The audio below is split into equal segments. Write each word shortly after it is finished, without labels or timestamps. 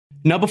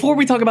Now, before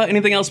we talk about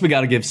anything else, we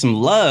gotta give some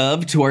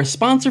love to our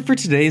sponsor for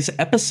today's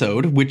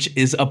episode, which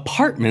is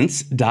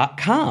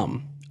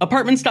Apartments.com.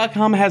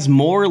 Apartments.com has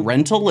more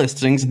rental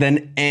listings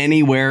than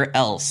anywhere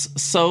else,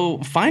 so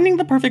finding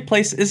the perfect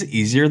place is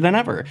easier than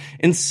ever.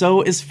 And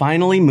so is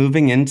finally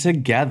moving in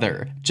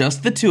together.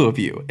 Just the two of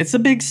you. It's a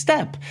big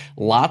step.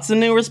 Lots of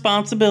new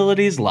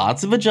responsibilities,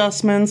 lots of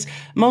adjustments.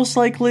 Most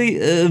likely,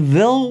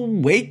 they'll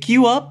wake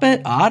you up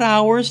at odd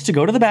hours to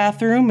go to the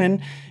bathroom, and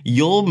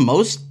you'll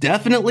most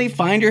definitely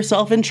find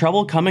yourself in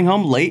trouble coming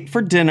home late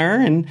for dinner,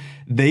 and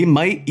they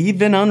might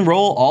even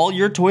unroll all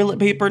your toilet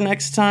paper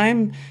next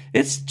time.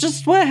 It's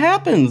just what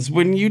happens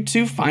when you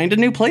two find a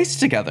new place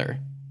together.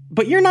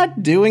 But you're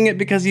not doing it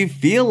because you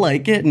feel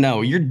like it.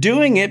 No, you're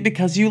doing it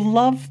because you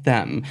love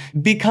them.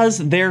 Because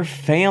they're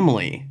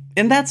family.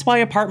 And that's why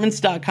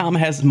Apartments.com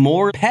has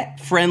more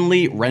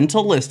pet-friendly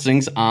rental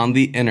listings on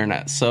the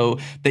internet, so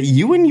that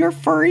you and your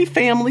furry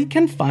family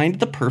can find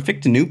the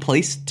perfect new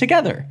place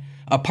together.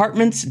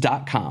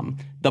 Apartments.com,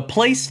 the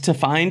place to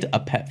find a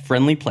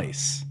pet-friendly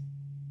place.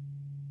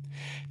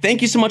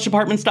 Thank you so much,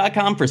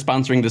 Apartments.com, for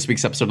sponsoring this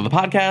week's episode of the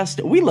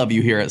podcast. We love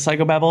you here at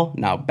Psychobabble.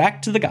 Now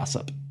back to the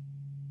gossip.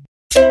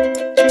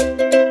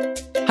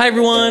 Hi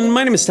everyone,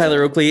 my name is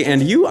Tyler Oakley,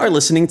 and you are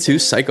listening to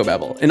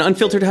Psychobabble, an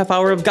unfiltered half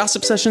hour of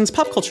gossip sessions,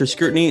 pop culture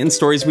scrutiny, and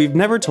stories we've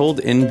never told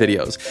in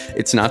videos.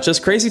 It's not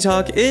just crazy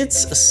talk,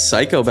 it's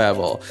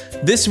Psychobabble.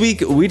 This week,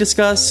 we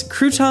discuss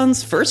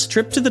Crouton's first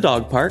trip to the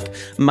dog park,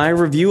 my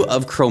review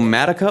of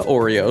Chromatica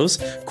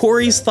Oreos,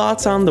 Corey's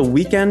thoughts on the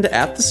weekend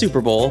at the Super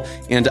Bowl,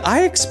 and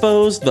I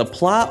expose the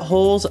plot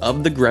holes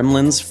of the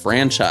Gremlins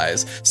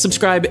franchise.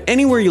 Subscribe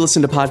anywhere you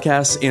listen to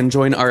podcasts and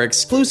join our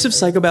exclusive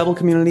Psychobabble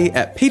community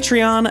at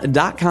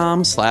patreon.com/psychobabble.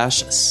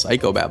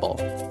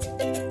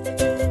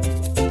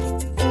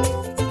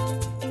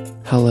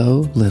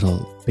 Hello,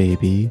 little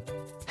baby.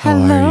 How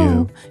Hello, are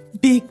you?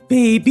 big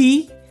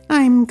baby.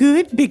 I'm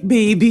good, big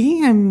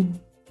baby.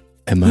 Am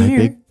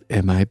I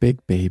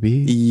big baby?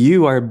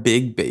 You are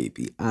big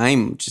baby.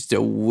 I'm just a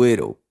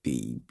little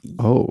baby.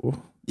 Oh.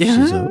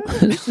 Yeah.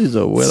 She's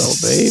a little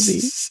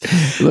baby.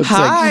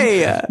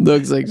 Hi.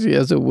 Looks like she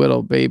has a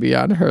little baby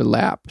on her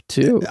lap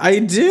too. I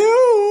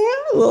do.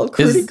 A little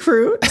crooty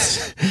croot.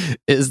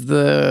 Is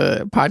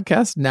the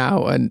podcast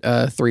now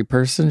a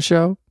 3-person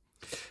show?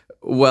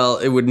 Well,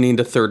 it would need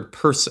a third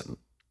person.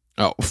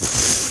 Oh,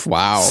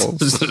 wow.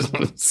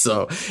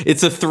 So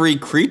it's a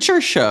 3-creature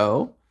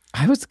show.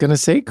 I was going to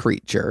say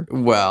creature.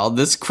 Well,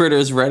 this critter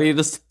is ready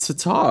to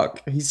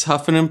talk. He's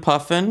huffing and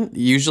puffing.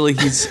 Usually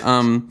he's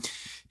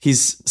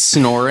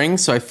snoring,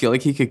 so I feel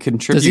like he could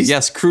contribute.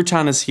 Yes,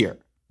 Crouton is here.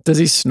 Does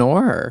he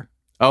snore?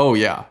 Oh,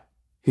 yeah.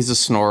 He's a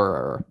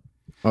snorer.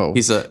 Oh.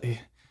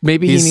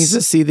 Maybe he needs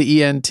to see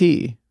the ENT.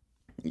 It's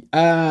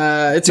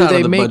out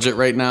of the budget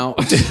right now.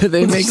 Do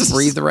they make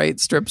breathe right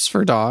strips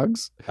for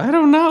dogs? I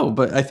don't know,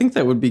 but I think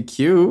that would be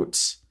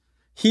cute.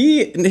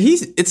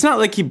 It's not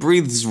like he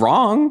breathes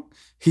wrong.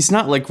 He's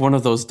not like one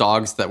of those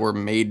dogs that were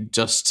made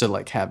just to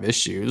like have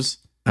issues.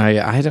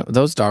 I don't.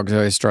 Those dogs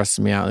always stress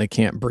me out. They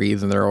can't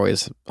breathe and they're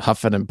always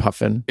huffing and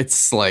puffing.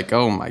 It's like,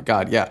 oh my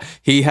God, yeah.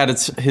 He had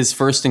his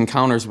first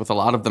encounters with a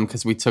lot of them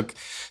because we took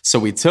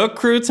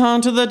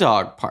Crouton to the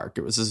dog park.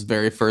 It was his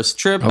very first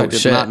trip. I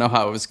did not know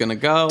how it was going to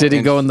go. Did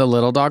he go in the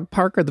little dog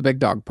park or the big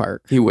dog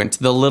park? He went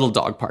to the little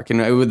dog park,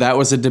 and that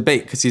was a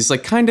debate because he's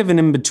like kind of an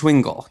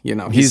in-betwingle. You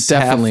know, he's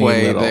definitely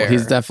halfway little. there.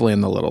 He's definitely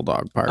in the little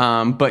dog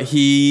park. But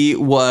he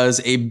was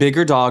a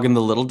bigger dog in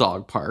the little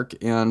dog park,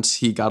 and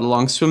he got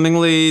along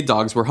swimmingly.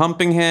 Dogs were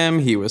humping him.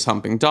 He was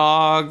humping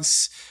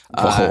dogs.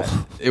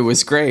 It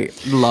was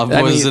great. Love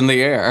was in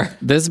the air.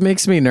 This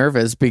makes me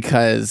nervous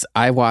because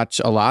I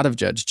watch a lot of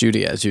Judge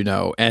Judy, as you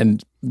know,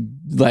 and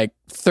like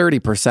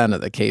 30%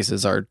 of the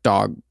cases are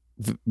dog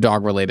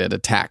related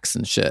attacks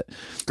and shit.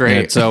 Great.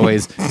 And it's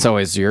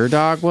always your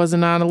dog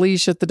wasn't on a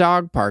leash at the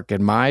dog park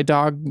and my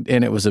dog,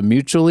 and it was a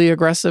mutually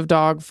aggressive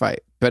dog fight,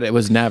 but it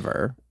was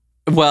never.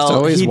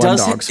 Well, he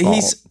does.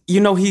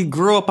 He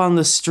grew up on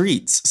the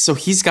streets, so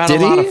he's got a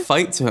lot of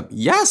fight to him.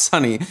 Yes,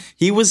 honey.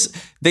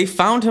 They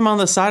found him on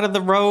the side of the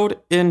road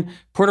in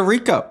Puerto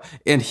Rico,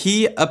 and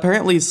he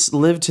apparently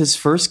lived his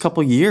first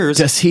couple years.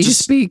 Does he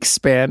speak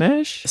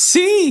Spanish?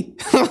 See,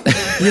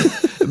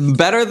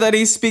 better that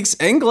he speaks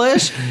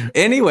English.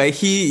 Anyway,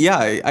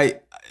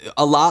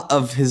 a lot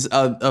of his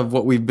of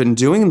what we've been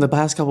doing in the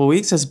past couple of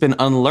weeks has been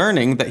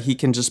unlearning that he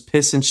can just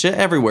piss and shit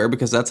everywhere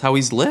because that's how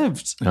he's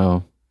lived.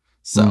 Oh.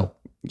 So,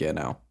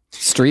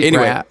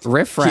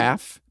 riff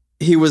raff.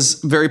 He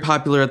was very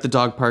popular at the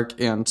dog park,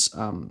 and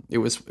it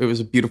was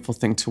a beautiful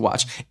thing to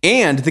watch.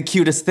 And the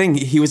cutest thing,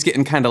 he was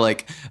getting kind of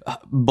like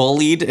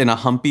bullied in a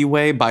humpy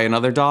way by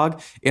another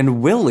dog,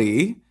 and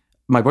Willie,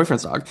 my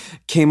boyfriend's dog,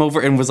 came over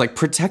and was like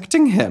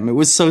protecting him. It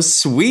was so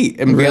sweet,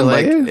 and being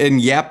like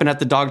and yapping at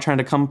the dog trying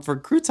to come for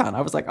Crouton.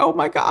 I was like, oh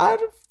my God.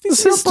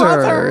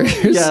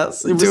 Sisters.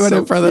 Yes, it was doing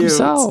so it for cute.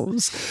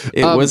 themselves.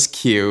 It was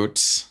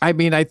cute. I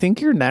mean, I think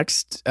your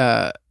next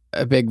a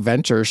big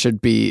venture should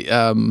be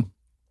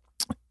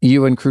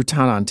you and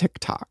Crouton on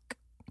TikTok.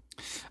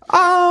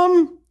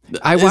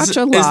 I watch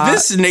a lot.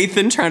 Is this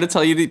Nathan trying to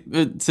tell you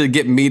to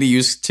get me to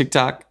use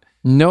TikTok?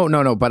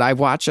 No. But I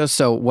watch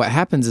so what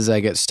happens is I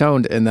get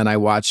stoned and then I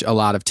watch a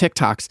lot of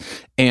TikToks.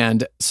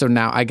 And so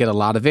now I get a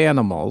lot of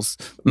animals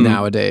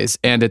nowadays.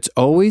 And it's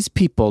always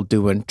people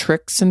doing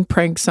tricks and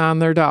pranks on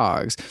their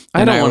dogs.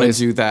 I don't want to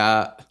do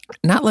that.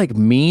 Not like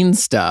mean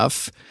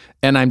stuff.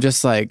 And I'm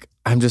just like,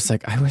 I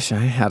wish I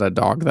had a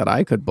dog that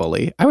I could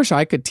bully. I wish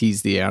I could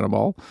tease the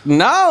animal.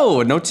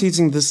 No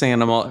teasing this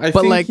animal. I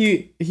think like,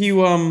 he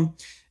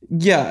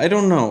yeah, I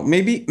don't know.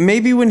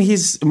 Maybe when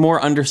he's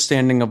more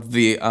understanding of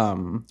the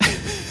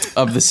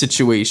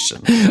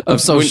situation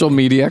of social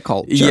media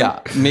culture. Yeah,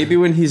 maybe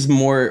when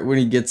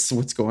he gets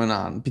what's going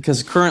on,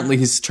 because currently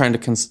he's trying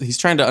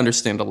to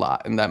understand a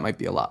lot, and that might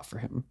be a lot for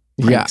him.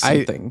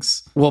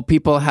 Things. Well,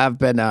 people have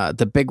been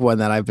the big one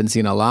that I've been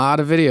seeing a lot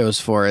of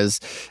videos for is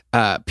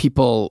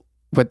people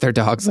with their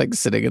dogs like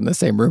sitting in the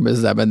same room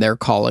as them, and they're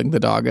calling the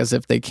dog as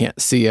if they can't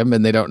see him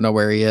and they don't know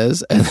where he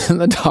is, and then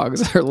the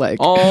dogs are like,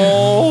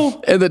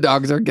 oh, and the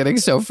dogs are getting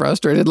so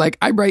frustrated, like,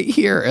 I'm right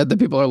here, and the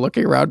people are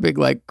looking around being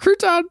like,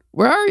 Crouton,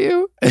 where are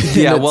you?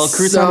 Yeah, well,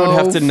 Crouton would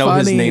have to know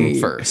his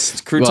name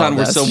first. Crouton,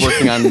 we're still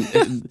working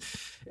on.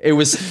 It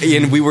was,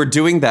 and we were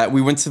doing that.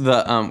 We went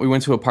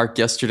to a park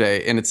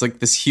yesterday, and it's like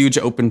this huge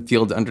open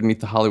field underneath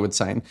the Hollywood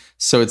sign.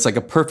 So it's like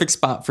a perfect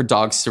spot for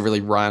dogs to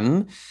really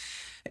run.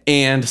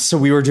 And so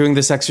we were doing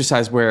this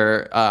exercise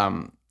where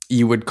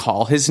you would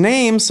call his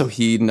name so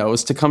he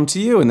knows to come to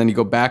you, and then you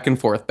go back and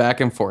forth,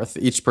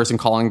 each person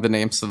calling the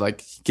name, so like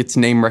he gets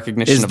name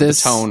recognition of the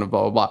tone of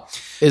blah, blah, blah.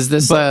 Is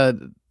this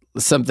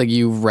something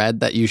you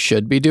read that you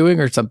should be doing,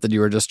 or something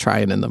you were just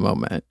trying in the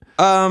moment?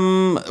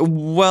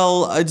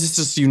 Well, I just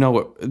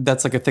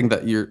that's like a thing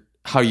that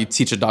how you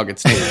teach a dog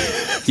its name.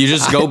 You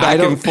just go back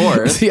and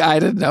forth. See, I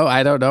don't know.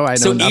 I know.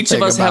 So each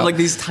of us have like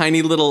these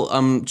tiny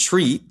little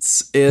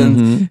treats,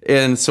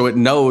 and so it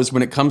knows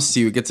when it comes to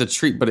you, it gets a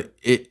treat, but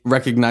it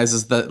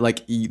recognizes that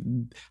like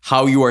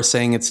how you are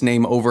saying its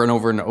name over and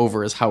over and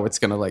over is how it's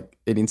gonna like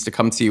it needs to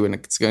come to you, and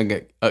it's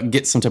gonna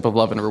get some type of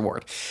love and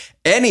reward.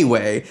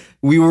 Anyway,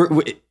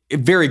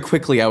 very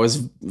quickly I was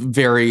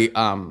very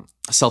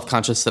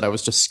self-conscious that I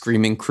was just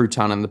screaming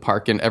Crouton in the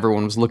park, and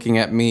everyone was looking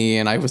at me,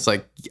 and I was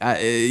like,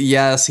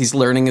 yes, he's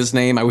learning his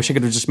name. I wish I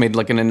could have just made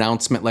like an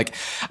announcement like,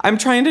 I'm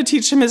trying to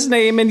teach him his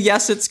name, and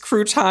yes, it's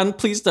Crouton,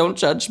 please don't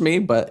judge me.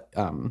 But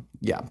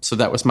yeah, so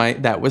that was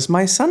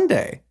my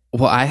Sunday.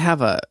 Well, I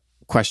have a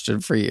question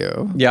for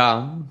you.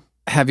 Yeah.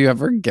 Have you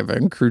ever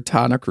given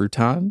Crouton a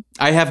crouton?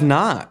 I have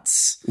not.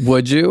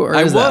 Would you? Or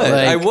I would.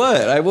 I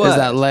would. Is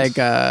that like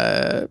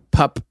a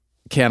pup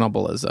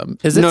cannibalism?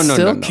 Is it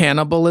still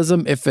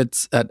cannibalism if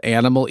it's an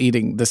animal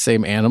eating the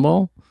same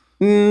animal?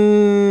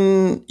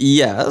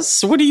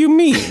 Yes. What do you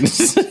mean?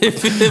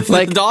 if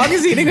like a dog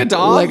is eating a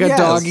dog, like a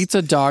dog eats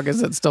a dog,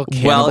 is it still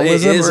cannibalism? Well, it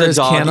is a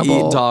dog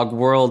eat dog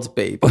world,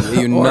 baby.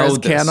 You or know is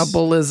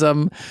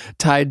cannibalism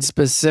tied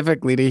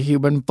specifically to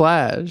human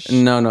flesh?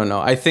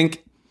 No. I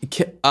think.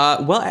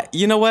 Well,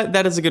 you know what?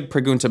 That is a good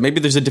pregunta.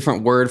 Maybe there's a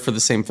different word for the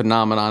same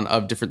phenomenon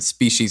of different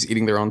species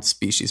eating their own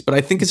species, but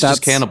I think it's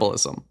just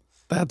cannibalism.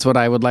 That's what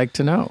I would like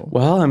to know.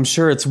 Well, I'm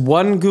sure it's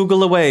one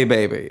Google away,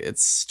 baby.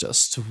 It's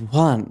just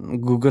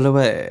one Google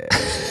away.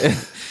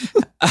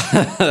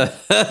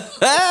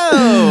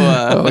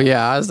 Oh,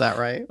 yeah. Is that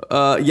right?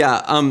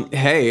 Yeah.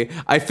 Hey,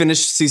 I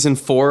finished season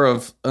 4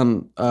 of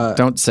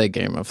Don't say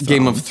Game of Thrones.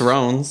 Game of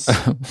Thrones.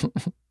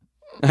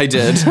 I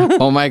did.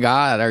 Oh my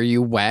God. Are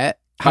you wet?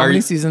 How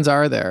many seasons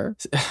are there?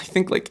 I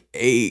think like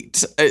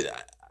 8.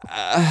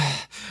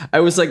 I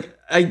was like,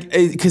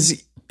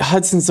 because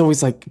Hudson's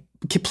always like,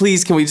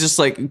 please, can we just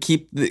like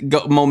keep the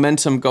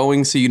momentum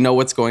going so you know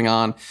what's going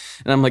on?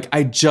 And I'm like,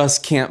 I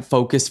just can't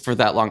focus for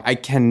that long. I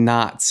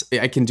cannot.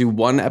 I can do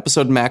 1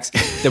 episode max.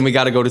 Then we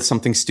got to go to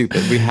something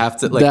stupid. We have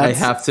to I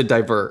have to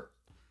divert.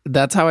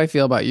 That's how I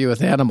feel about you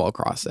with Animal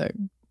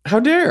Crossing. How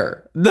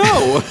dare? No.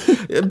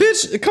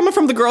 Bitch, coming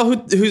from the girl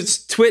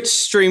whose Twitch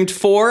streamed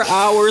 4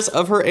 hours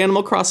of her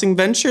Animal Crossing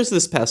ventures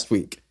this past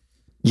week.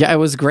 Yeah, it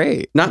was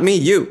great. Not me,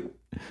 you.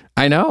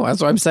 I know.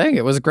 That's what I'm saying.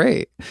 It was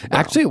great. Wow.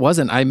 Actually, it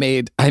wasn't. I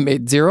made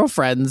 0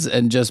 friends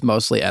and just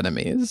mostly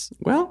enemies.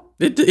 Well,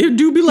 it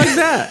do be like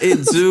that.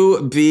 It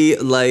do be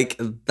like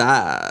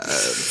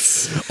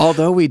that.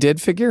 Although we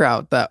did figure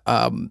out that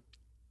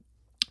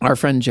our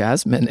friend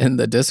Jasmine in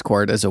the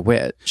Discord is a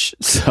witch.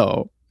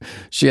 So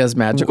she has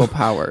magical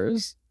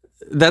powers.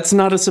 That's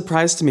not a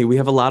surprise to me. We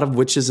have a lot of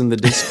witches in the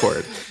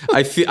Discord.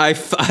 I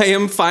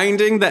am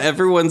finding that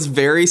everyone's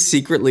very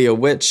secretly a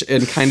witch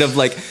and kind of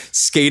like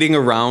skating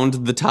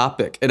around the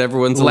topic, and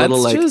everyone's a little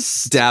like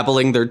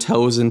dabbling their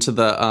toes into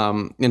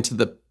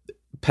the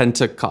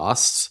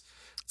Pentecost,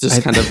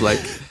 just kind of like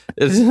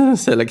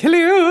say like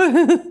hello,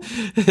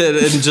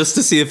 and just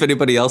to see if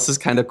anybody else is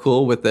kind of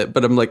cool with it.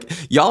 But I'm like,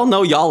 y'all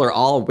know y'all are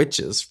all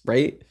witches,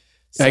 right?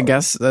 So, I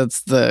guess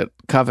that's the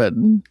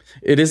coven.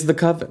 It is the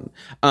coven.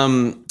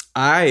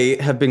 I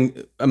have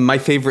been my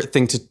favorite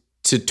thing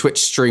to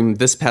Twitch stream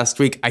this past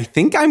week. I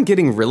think I'm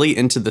getting really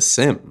into The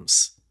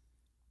Sims.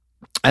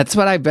 That's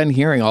what I've been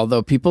hearing,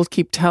 although people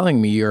keep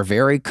telling me you're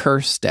very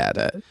cursed at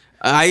it.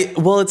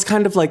 Well, it's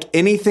kind of like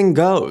anything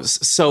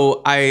goes.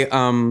 So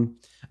I'm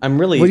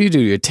really... What do?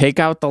 You take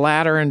out the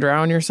ladder and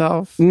drown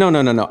yourself?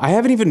 No. I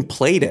haven't even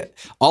played it.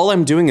 All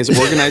I'm doing is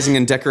organizing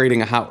and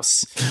decorating a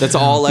house. That's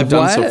all I've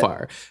done so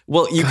far.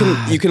 Well, you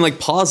can like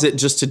pause it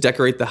just to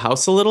decorate the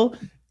house a little.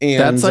 And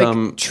that's like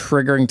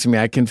triggering to me.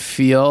 I can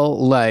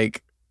feel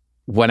like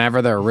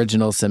whenever the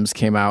original Sims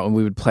came out and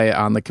we would play it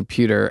on the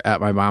computer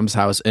at my mom's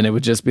house, and it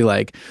would just be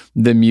like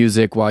the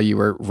music while you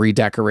were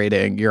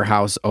redecorating your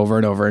house over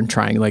and over and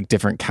trying like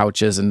different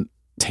couches and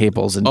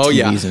tables and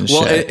TVs and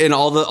shit. Well, and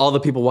all the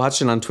people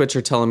watching on Twitch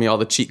are telling me all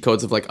the cheat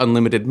codes of like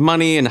unlimited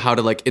money and how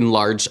to like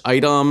enlarge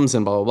items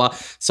and blah, blah, blah.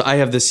 So I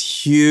have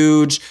this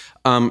huge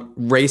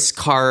race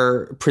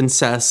car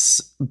princess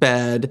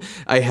bed.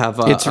 I have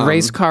it's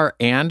race car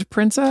and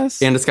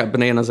princess, and it's got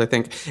bananas, I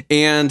think.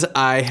 And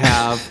I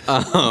have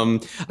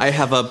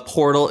a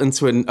portal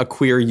into a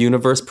queer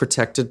universe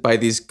protected by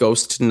these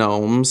ghost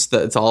gnomes.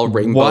 That it's all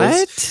rainbows.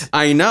 What?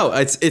 I know.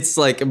 It's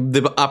like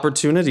the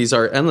opportunities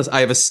are endless.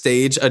 I have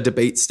a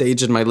debate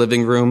stage in my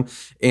living room,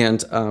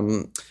 and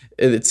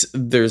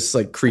there's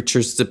like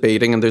creatures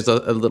debating, and there's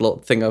a little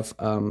thing of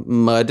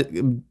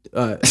mud.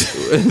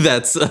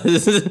 That's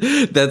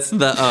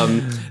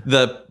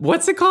the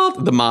what's it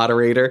called? The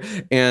moderator.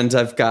 And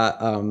I've got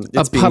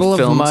it's a puddle being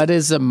filmed. of mud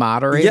is a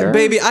moderator. Yeah,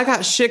 baby, I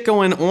got shit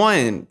going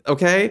on.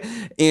 Okay,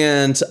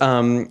 and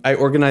I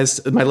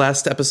organized. My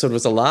last episode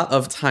was a lot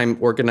of time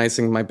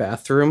organizing my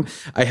bathroom.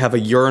 I have a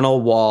urinal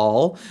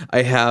wall.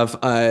 I have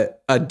a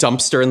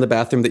dumpster in the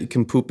bathroom that you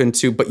can poop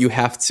into, but you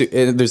have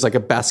to. There's like a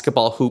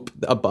basketball hoop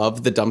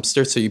above the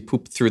dumpster, so you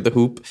poop through the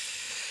hoop.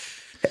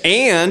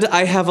 And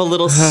I have a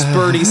little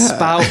spurty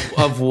spout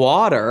of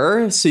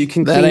water, so you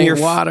can clean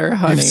your water,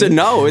 honey.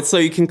 No, it's so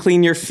you can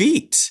clean your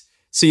feet,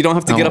 so you don't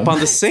have to get up on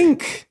the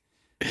sink.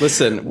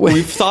 Listen,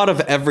 we've thought of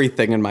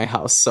everything in my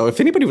house. So if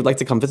anybody would like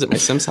to come visit my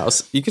Sims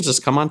house, you could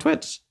just come on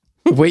Twitch.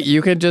 Wait,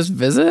 you can just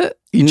visit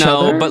each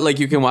other? No, but like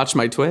you can watch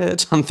my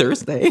Twitch on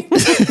Thursday.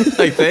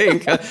 I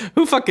think.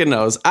 Who fucking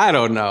knows? I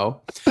don't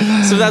know.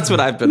 So that's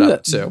what I've been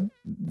up to.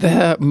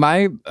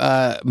 My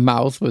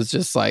mouth was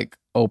just like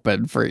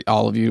open for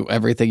all of you,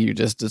 everything you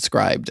just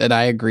described, and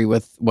I agree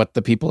with what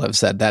the people have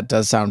said. That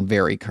does sound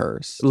very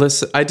cursed.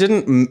 Listen, I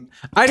didn't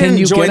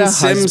join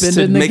Sims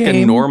to make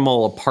a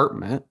normal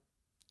apartment.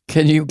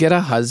 Can you get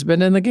a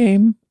husband in the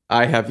game?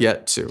 I have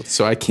yet to,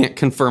 so I can't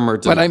confirm or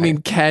deny. But I mean,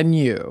 can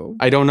you?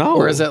 I don't know.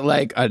 Or is it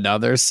like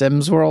another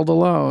Sims world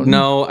alone?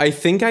 No, I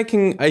think I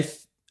can.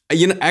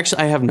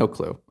 Actually, I have no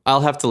clue.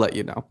 I'll have to let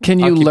you know. Can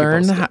you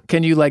learn?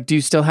 Can you do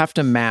you still have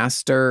to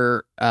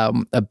master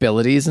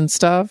abilities and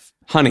stuff?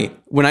 Honey,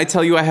 when I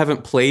tell you I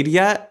haven't played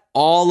yet,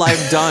 all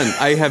I've done,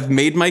 I have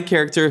made my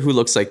character who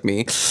looks like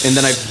me, and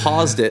then I've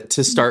paused it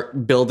to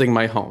start building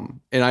my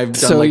home. And I've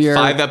done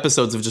 5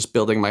 episodes of just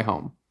building my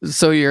home.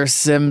 So your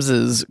Sims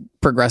is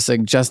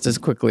progressing just as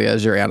quickly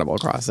as your Animal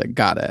Crossing.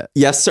 Got it.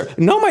 Yes, sir.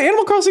 No, my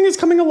Animal Crossing is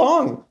coming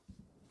along.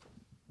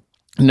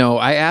 No,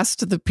 I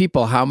asked the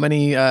people how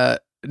many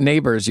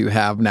neighbors you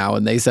have now,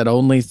 and they said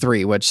only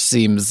 3, which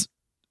seems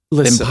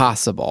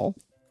impossible.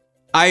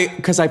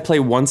 Because I play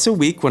once a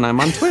week when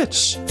I'm on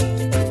Twitch.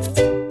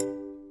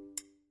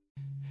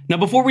 Now,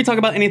 before we talk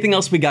about anything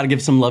else, we got to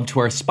give some love to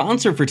our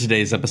sponsor for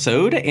today's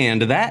episode,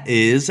 and that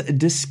is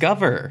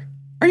Discover.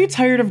 Are you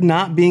tired of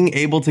not being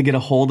able to get a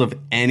hold of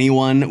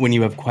anyone when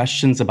you have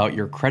questions about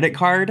your credit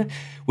card?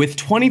 With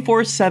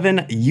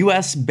 24/7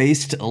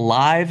 US-based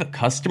live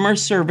customer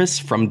service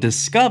from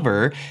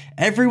Discover,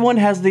 everyone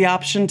has the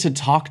option to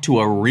talk to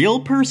a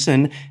real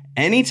person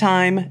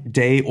anytime,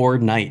 day or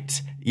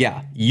night.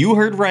 Yeah, you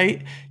heard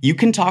right. You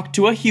can talk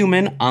to a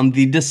human on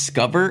the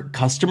Discover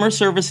customer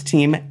service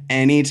team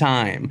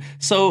anytime.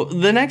 So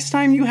the next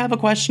time you have a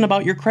question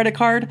about your credit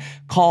card,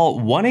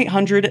 call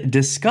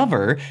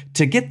 1-800-DISCOVER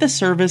to get the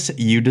service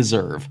you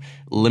deserve.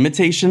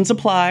 Limitations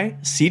apply.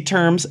 See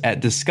terms at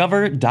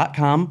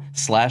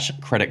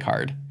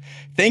discover.com/creditcard.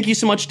 Thank you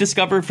so much,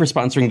 Discover, for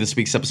sponsoring this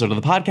week's episode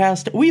of the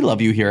podcast. We love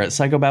you here at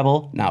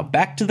Psychobabble. Now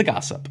back to the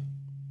gossip.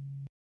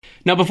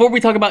 Now, before we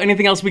talk about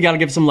anything else, we got to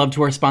give some love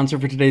to our sponsor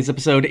for today's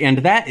episode, and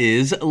that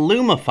is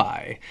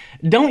Lumify.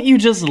 Don't you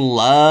just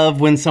love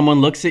when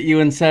someone looks at you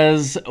and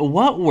says,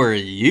 "What were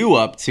you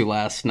up to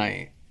last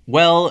night?"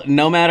 Well,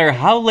 no matter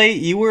how late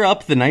you were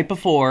up the night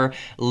before,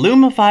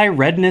 Lumify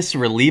Redness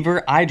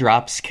Reliever Eye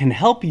Drops can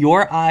help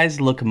your eyes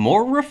look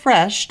more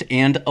refreshed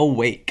and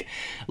awake.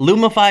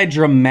 Lumify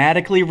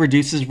dramatically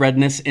reduces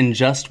redness in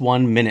just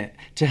 1 minute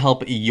to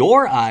help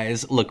your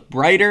eyes look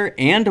brighter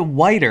and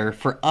whiter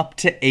for up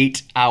to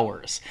 8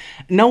 hours.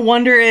 No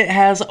wonder it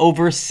has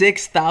over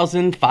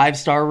 6,000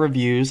 5-star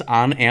reviews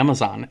on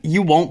Amazon.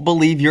 You won't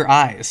believe your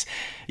eyes.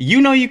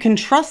 You know you can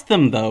trust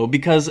them, though,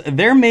 because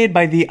they're made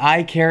by the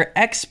eye care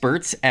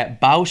experts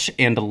at Bausch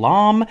 &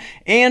 Lomb,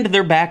 and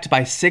they're backed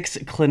by 6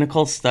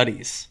 clinical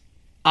studies.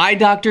 Eye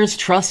doctors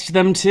trust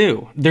them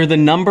too. They're the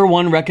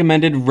 #1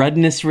 recommended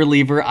redness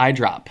reliever eye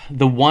drop.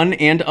 The one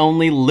and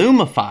only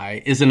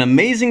Lumify is an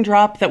amazing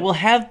drop that will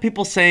have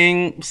people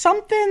saying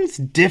something's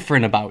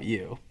different about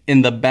you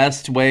in the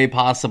best way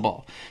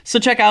possible. So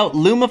check out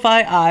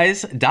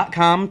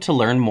LumifyEyes.com to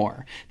learn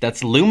more.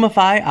 That's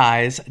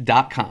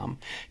LumifyEyes.com.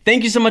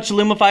 Thank you so much to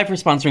Lumify for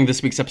sponsoring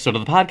this week's episode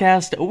of the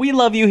podcast. We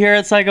love you here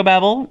at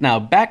Psychobabble. Now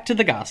back to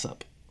the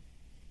gossip.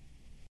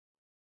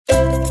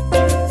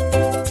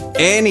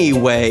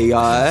 Anyway,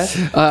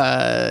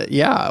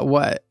 yeah,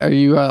 what? Are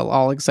you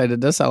all excited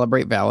to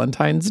celebrate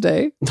Valentine's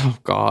Day? oh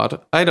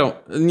God, I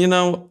don't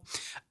know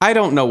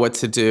what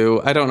to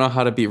do. I don't know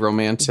how to be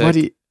romantic. What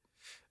do you,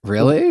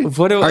 really?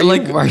 What do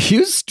are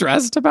you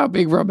stressed about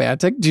being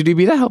romantic? Do you need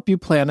me to help you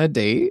plan a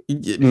date?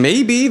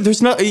 Maybe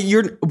there's not.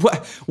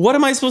 What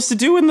am I supposed to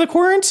do in the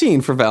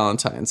quarantine for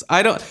Valentine's?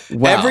 I don't.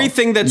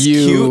 Everything that's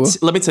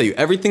cute. Let me tell you,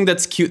 everything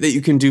that's cute that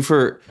you can do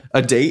for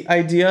a date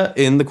idea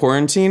in the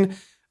quarantine,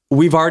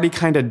 we've already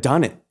kind of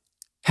done it.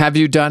 Have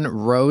you done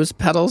rose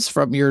petals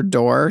from your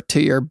door to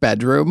your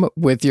bedroom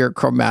with your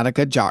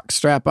Chromatica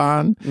jockstrap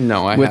on?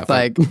 No, I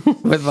haven't.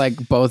 With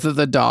with both of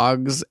the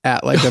dogs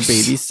at like a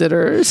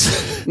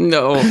babysitter's?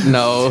 No.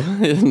 What?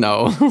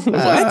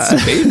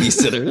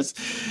 Babysitters?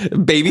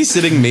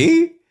 Babysitting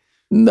me?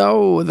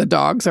 No, the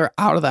dogs are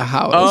out of the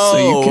house.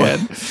 Oh, I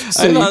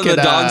thought the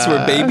dogs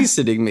were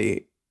babysitting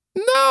me.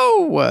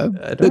 No,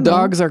 the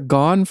dogs are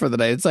gone for the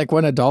night. It's like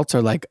when adults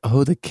are like,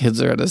 oh, the kids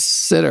are at a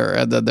sitter,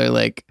 and then they're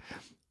like,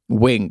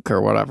 wink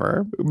or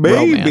whatever.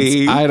 Maybe.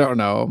 Romance. I don't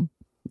know.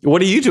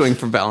 What are you doing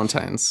for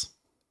Valentine's?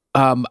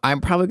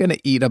 I'm probably going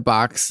to eat a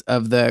box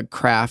of the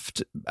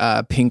Kraft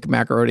pink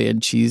macaroni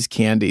and cheese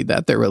candy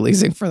that they're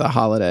releasing for the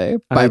holiday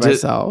by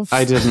myself.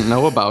 I didn't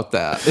know about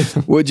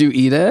that. Would you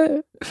eat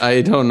it?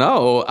 I don't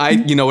know.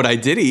 You know what I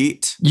did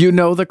eat? You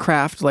know the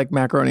Kraft like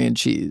macaroni and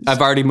cheese.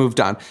 I've already moved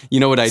on. You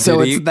know what I did eat?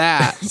 So it's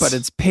that, but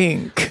it's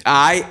pink.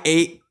 I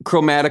ate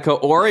Chromatica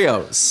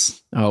Oreos.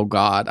 Oh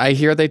God! I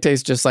hear they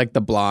taste just like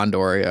the blonde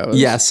Oreos.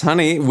 Yes,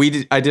 honey.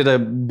 I did a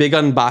big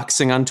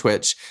unboxing on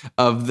Twitch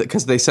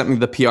because they sent me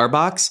the PR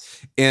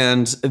box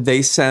and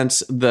they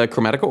sent the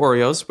Chromatica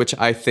Oreos, which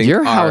I think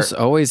your house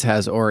always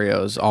has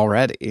Oreos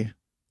already.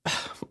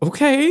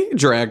 Okay,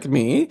 drag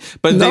me,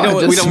 but we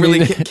don't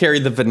really carry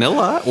the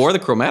vanilla or the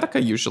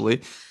Chromatica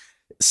usually.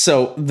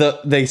 So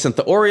they sent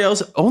the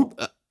Oreos. Oh,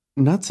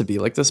 not to be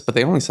like this, but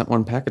they only sent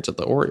one package of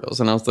the Oreos,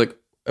 and I was like,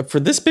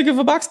 for this big of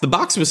a box, the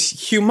box was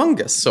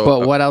humongous. So,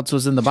 but what else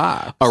was in the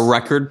box? A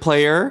record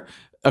player,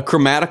 a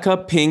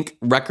Chromatica pink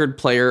record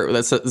player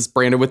that's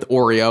branded with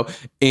Oreo,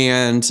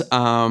 and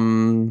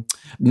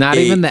not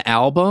even the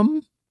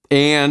album,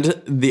 and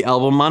the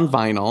album on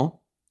vinyl.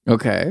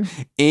 Okay,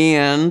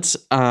 and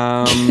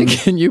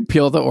can you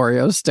peel the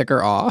Oreo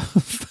sticker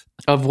off?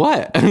 Of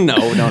what?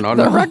 No.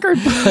 The record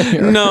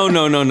player.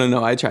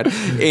 No. I tried.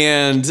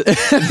 And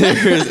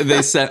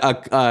they sent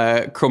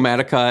a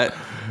Chromatica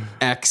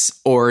X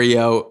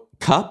Oreo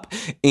cup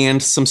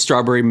and some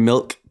strawberry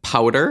milk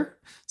powder.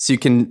 So you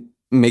can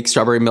make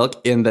strawberry milk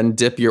and then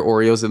dip your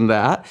Oreos in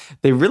that.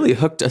 They really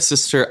hooked a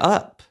sister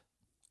up.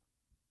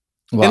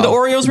 Well, and the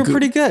Oreos were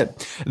pretty good.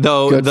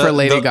 Though good for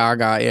Lady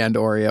Gaga and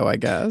Oreo, I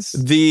guess.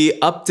 The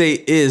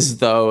update is,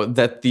 though,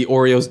 that the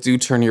Oreos do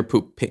turn your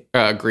poop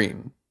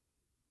green.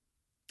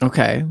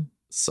 Okay.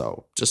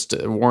 So just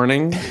a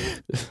warning.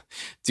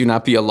 Do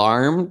not be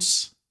alarmed.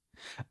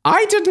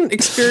 I didn't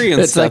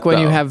experience it's like when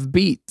you have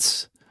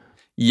beets.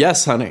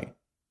 Yes, honey.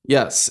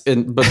 Yes.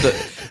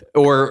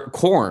 Or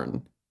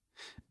corn.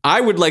 I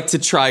would like to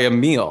try a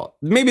meal.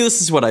 Maybe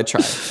this is what I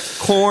try.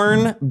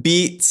 Corn,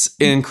 beets,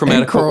 and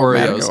Chromatica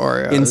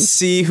Oreos. And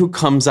see who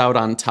comes out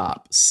on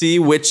top. See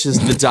which is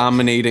the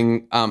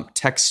dominating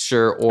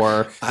texture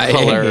or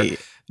color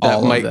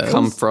that might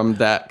come from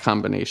that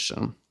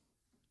combination.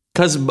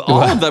 Because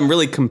all of them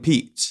really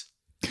compete.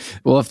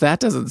 Well, if that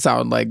doesn't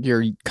sound like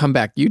your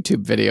comeback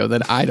YouTube video,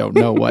 then I don't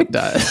know what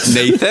does.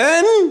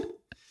 Nathan,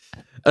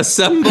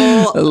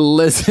 assemble.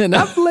 Listen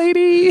up,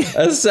 lady.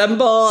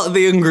 Assemble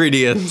the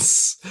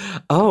ingredients.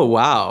 Oh,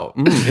 wow.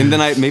 And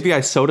then maybe I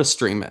soda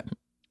stream it.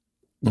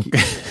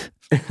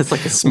 It's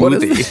like a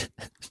smoothie.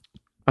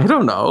 I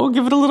don't know.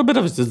 Give it a little bit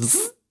of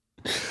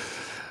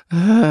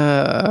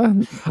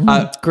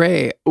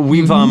great.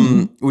 We've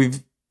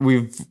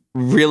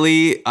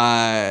really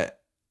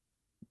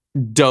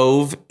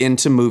dove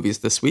into movies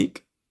this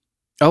week.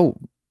 Oh,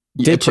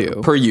 did you?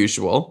 Per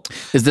usual.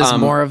 Is this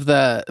more of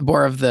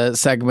the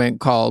segment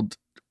called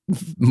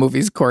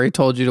Movies Corey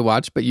told you to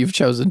watch, but you've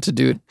chosen to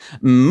do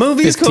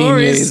Movies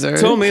Corey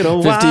told me to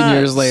watch 15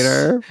 years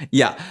later?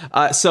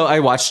 Yeah. So I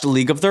watched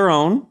League of Their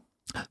Own.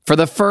 For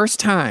the first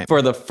time.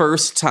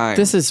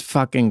 This is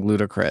fucking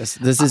ludicrous.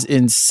 This is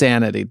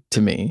insanity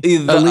to me.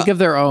 A League of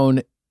Their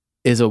Own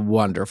is a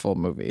wonderful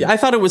movie. I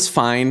thought it was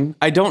fine.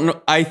 I don't know.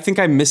 I think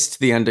I missed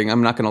the ending.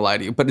 I'm not going to lie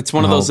to you, but it's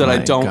one of those that I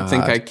don't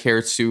think I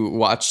care to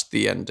watch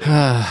the ending.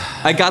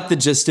 I got the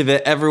gist of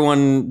it.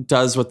 Everyone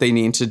does what they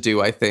need to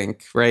do, I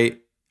think, right?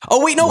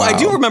 Oh, wait, no, wow. I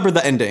do remember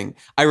the ending.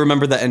 I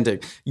remember the ending.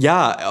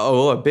 Yeah.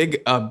 Oh, a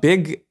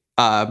big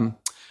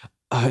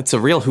it's a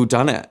real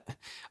whodunit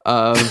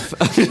of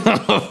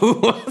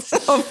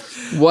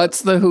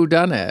What's the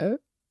whodunit?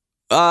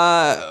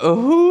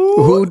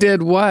 Who Who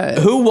did what?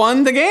 who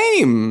won the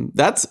game?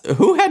 That's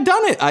who had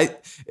done it.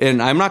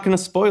 I'm not going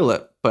to spoil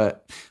it,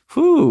 but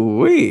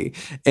whoo-wee.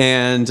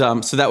 And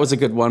so that was a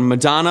good one.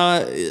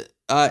 Madonna,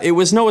 it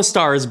was Noah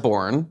Star is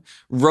Born.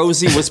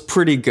 Rosie was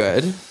pretty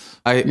good.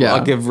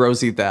 I'll give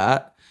Rosie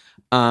that.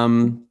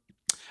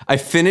 I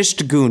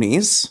finished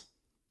Goonies.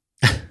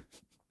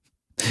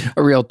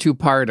 A real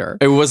two-parter.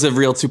 It was a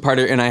real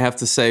two-parter, and I have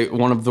to say,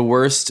 one of the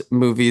worst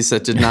movies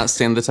that did not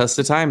stand the test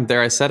of time.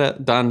 There, I said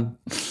it. Done.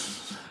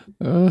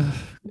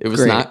 It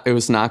was great. It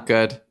was not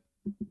good.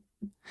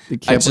 I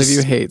can't believe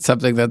you hate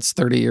something that's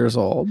 30 years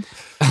old.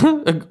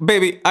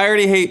 Baby, I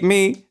already hate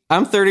me.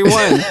 I'm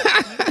 31.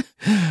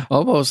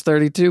 Almost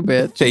 32,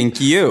 bitch.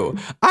 Thank you.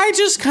 I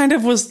just kind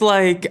of was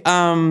like,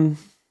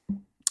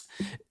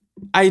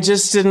 I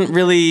just didn't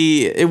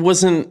really,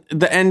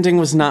 the ending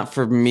was not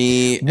for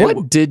me.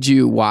 What did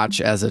you watch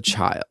as a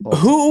child?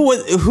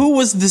 Who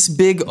was this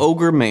big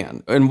ogre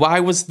man? And why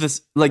was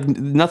this, like,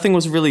 nothing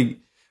was really,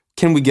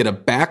 can we get a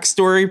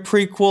backstory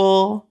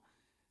prequel?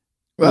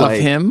 Of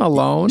him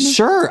alone?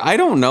 Sure. I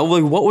don't know.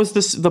 Like, what was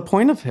the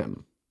point of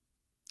him?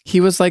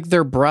 He was like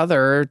their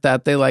brother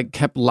that they like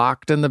kept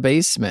locked in the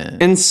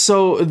basement. And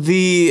so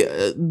the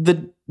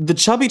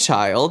chubby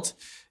child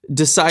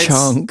decides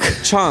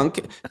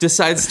Chunk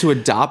decides to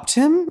adopt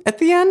him at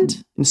the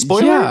end. And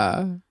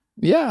spoiler.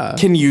 Yeah.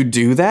 Can you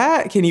do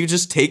that? Can you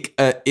just take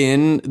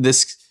in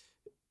this?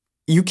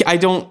 I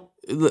don't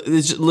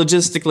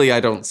logistically. I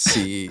don't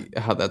see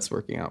how that's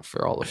working out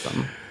for all of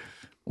them.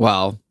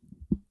 Well,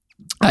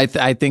 I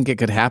think it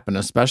could happen,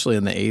 especially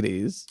in the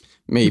 80s.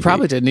 Maybe. You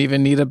probably didn't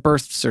even need a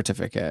birth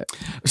certificate.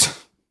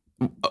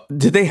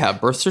 Did they have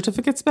birth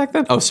certificates back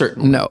then? Oh,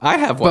 certainly. No, I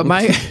have one.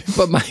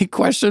 But my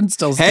question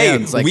still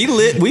stands. Hey,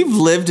 we've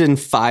lived in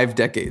 5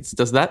 decades.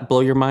 Does that blow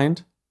your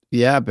mind?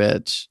 Yeah,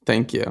 bitch.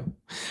 Thank you.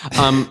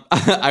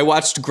 I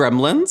watched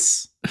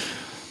Gremlins.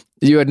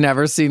 You had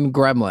never seen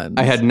Gremlins.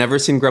 I had never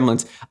seen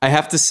Gremlins. I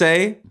have to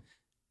say,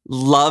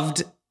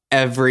 loved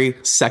every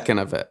second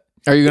of it.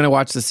 Are you going to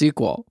watch the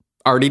sequel?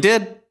 Already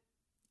did.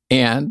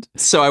 And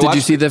so did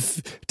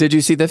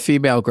you see the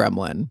female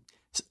Gremlin?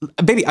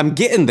 Baby, I'm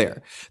getting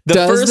there. The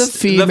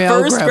first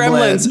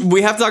Gremlins.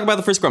 We have to talk about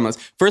the first Gremlins.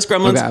 First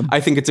Gremlins. Okay.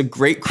 I think it's a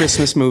great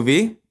Christmas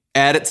movie.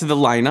 Add it to the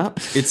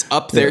lineup. It's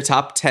up there,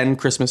 top 10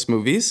 Christmas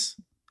movies.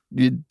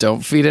 You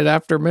don't feed it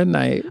after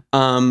midnight.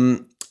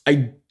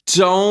 I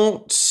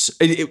don't.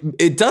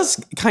 It does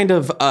kind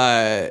of.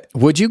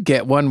 Would you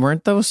get one?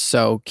 Weren't those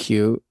so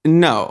cute?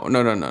 No.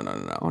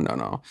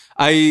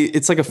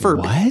 It's like a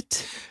Furby.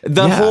 What?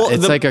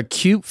 It's like a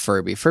cute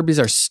Furby.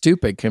 Furbies are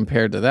stupid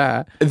compared to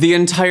that. The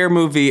entire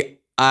movie,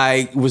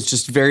 I was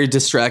just very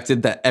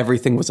distracted that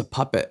everything was a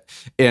puppet,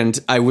 and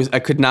I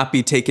could not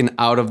be taken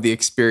out of the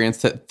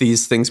experience that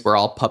these things were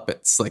all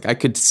puppets. Like, I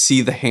could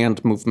see the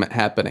hand movement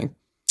happening.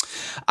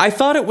 I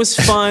thought it was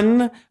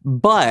fun,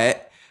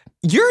 but.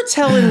 You're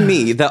telling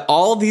me that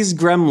all these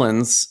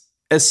gremlins,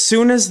 as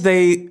soon as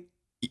they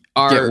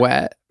get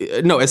wet,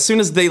 as soon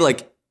as they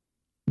like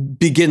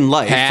begin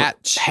life,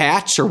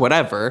 hatch or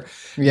whatever,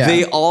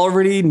 they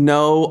already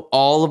know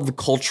all of the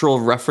cultural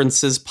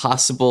references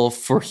possible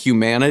for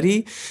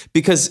humanity,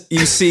 because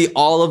you see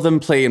all of them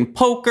playing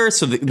poker,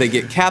 so they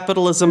get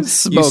capitalism,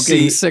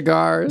 smoking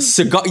cigars.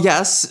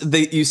 Yes,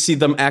 you see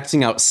them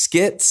acting out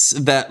skits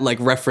that like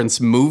reference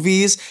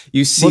movies.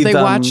 You see they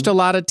watched a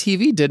lot of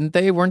TV, didn't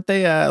they? Weren't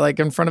they like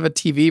in front of a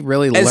TV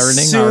really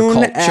learning our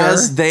culture?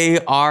 As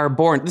they are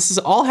born. This is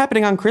all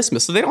happening on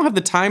Christmas, so they don't have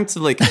the time to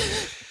like...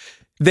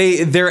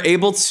 They're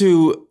able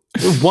to.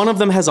 One of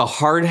them has a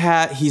hard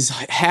hat. He's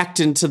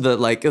hacked into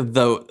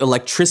the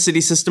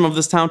electricity system of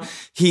this town.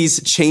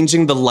 He's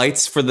changing the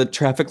lights for the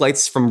traffic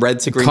lights from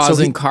red to green,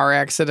 causing car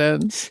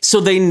accidents.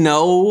 So they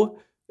know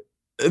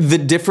the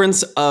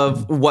difference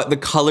of what the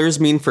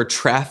colors mean for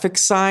traffic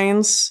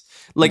signs.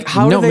 Like,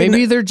 how? No,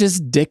 maybe they're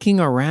just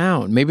dicking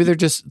around. Maybe they're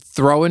just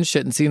throwing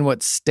shit and seeing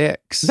what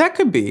sticks. That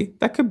could be.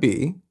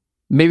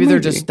 Maybe they're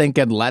just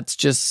thinking, let's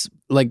just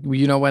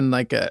when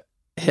like a.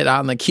 Hit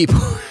on the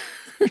keyboard.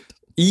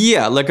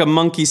 Yeah, like a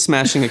monkey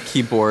smashing a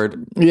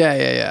keyboard.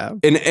 Yeah.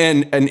 And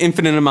an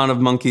infinite amount of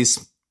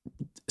monkeys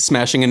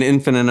smashing an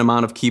infinite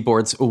amount of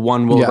keyboards.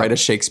 One will write a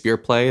Shakespeare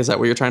play. Is that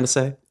what you're trying to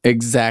say?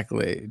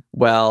 Exactly.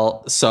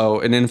 Well, so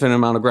an infinite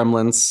amount of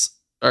gremlins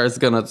is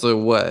going to do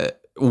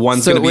what?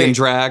 One's going to be in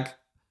drag.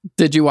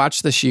 Did you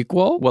watch the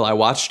sequel? Well, I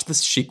watched the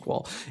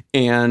sequel,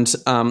 and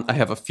I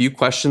have a few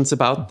questions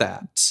about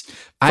that.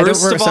 I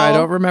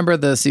don't remember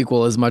the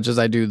sequel as much as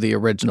I do the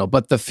original,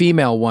 but the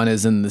female one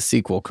is in the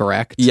sequel,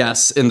 correct?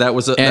 Yes, and that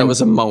was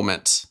a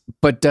moment.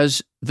 But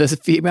does the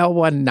female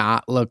one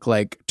not look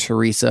like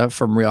Teresa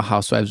from Real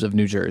Housewives of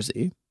New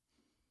Jersey?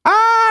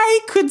 I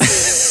could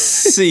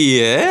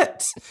see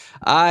it.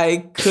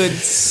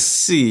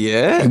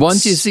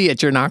 Once you see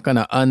it, you're not going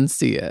to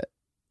unsee it.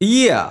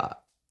 Yeah.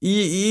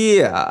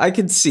 Yeah, I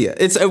could see it.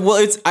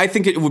 I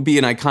think it would be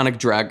an iconic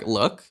drag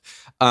look.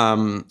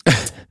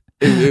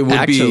 It would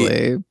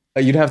Actually,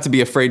 be, you'd have to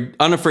be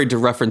unafraid to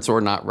reference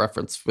or not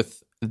reference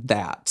with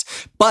that.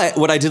 But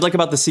what I did like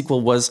about the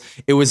sequel was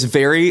it was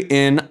very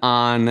in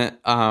on,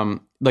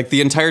 like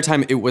the entire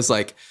time it was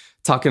like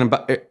talking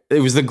about, it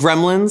was the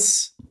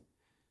Gremlins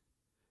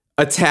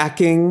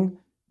attacking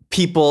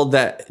people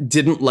that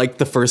didn't like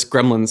the first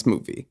Gremlins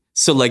movie.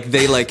 So like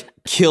they like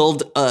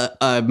killed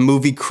a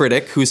movie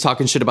critic who's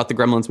talking shit about the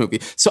Gremlins movie.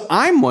 So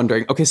I'm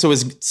wondering, okay, so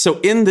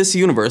in this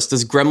universe,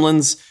 does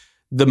Gremlins,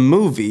 the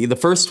movie, the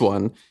first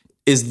one,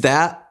 is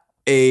that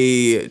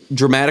a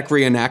dramatic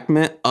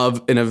reenactment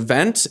of an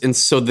event? And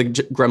so the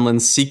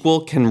Gremlins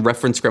sequel can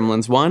reference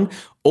Gremlins 1?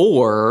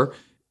 Or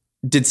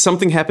did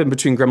something happen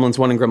between Gremlins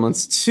 1 and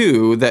Gremlins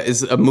 2 that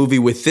is a movie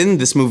within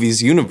this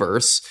movie's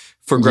universe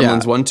for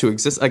Gremlins 1 to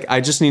exist? Like,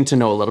 I just need to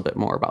know a little bit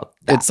more about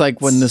that. it's like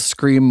when the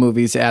Scream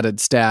movies added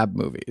Stab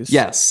movies.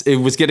 Yes, it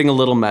was getting a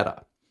little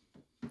meta.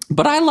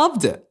 But I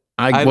loved it.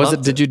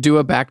 Did you do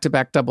a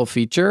back-to-back double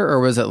feature, or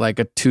was it like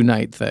a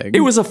 2-night thing? It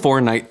was a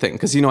 4-night thing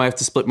because, I have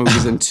to split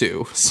movies in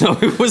 2. So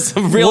it was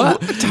a real...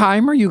 What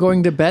time are you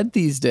going to bed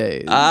these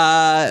days?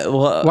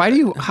 Well,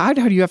 How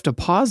do you have to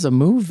pause a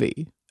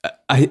movie?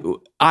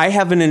 I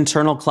have an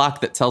internal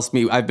clock that tells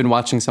me I've been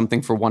watching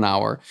something for 1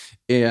 hour,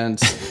 and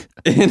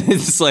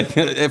it's like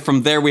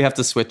from there we have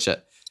to switch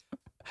it.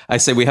 I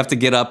say we have to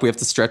get up, we have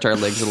to stretch our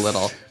legs a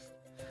little.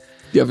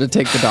 You have to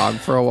take the dog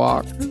for a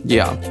walk.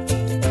 Yeah.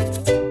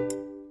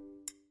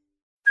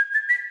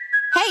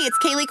 Hey, it's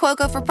Kaylee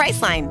Cuoco for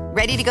Priceline.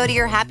 Ready to go to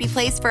your happy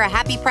place for a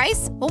happy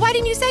price? Well, why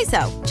didn't you say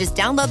so? Just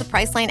download the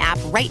Priceline app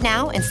right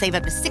now and save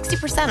up to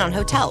 60% on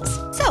hotels.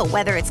 So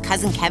whether it's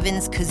Cousin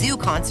Kevin's Kazoo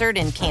Concert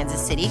in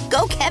Kansas City,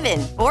 go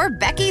Kevin, or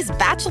Becky's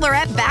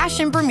Bachelorette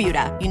Bash in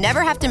Bermuda, you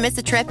never have to miss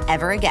a trip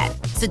ever again.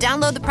 So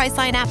download the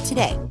Priceline app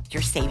today.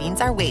 Your savings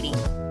are waiting.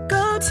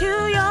 Go to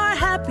your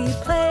happy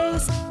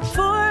place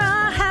for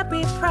a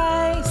happy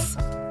price.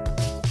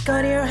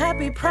 Go to your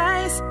happy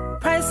price,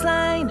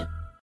 Priceline.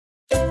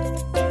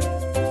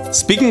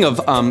 Speaking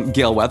of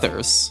Gale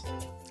Weathers.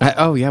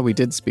 Oh, yeah, we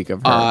did speak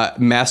of her.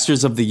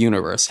 Masters of the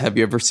Universe. Have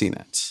you ever seen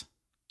it?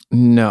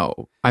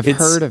 No, I've It's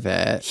heard of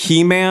it.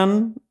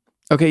 He-Man.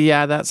 Okay,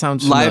 yeah, that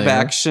sounds familiar. Live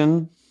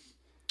action.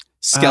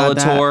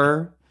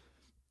 Skeletor.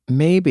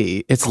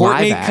 Maybe. It's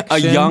live action. A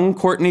young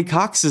Courtney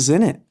Cox is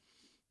in it.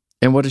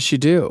 And what does she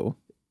do?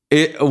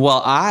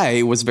 Well,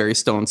 I was very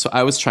stoned, so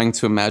I was trying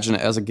to imagine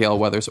it as a Gale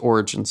Weathers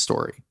origin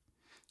story.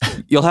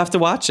 You'll have to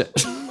watch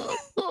it.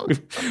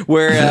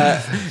 Where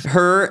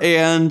her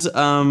and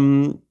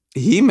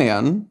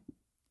He-Man,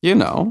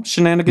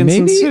 shenanigans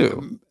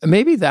ensue.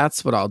 Maybe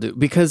that's what I'll do,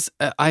 because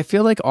I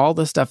feel like all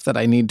the stuff that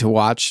I need to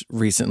watch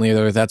recently,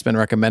 or that's been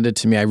recommended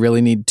to me, I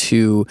really need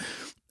to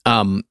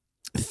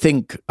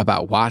think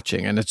about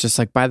watching. And it's just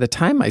like, by the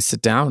time I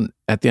sit down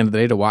at the end of the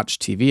day to watch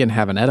TV and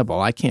have an edible,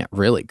 I can't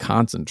really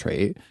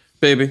concentrate.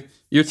 Baby,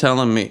 you're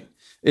telling me.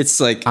 It's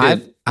like...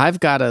 I've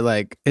got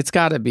to it's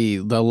got to be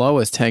the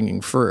lowest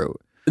hanging fruit.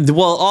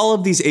 Well, all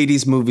of these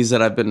 80s movies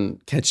that I've been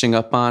catching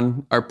up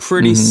on are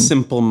pretty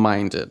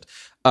simple-minded.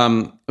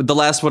 The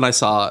last one I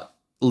saw,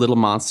 Little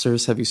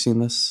Monsters. Have you seen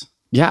this?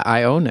 Yeah,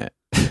 I own it.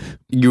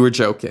 You were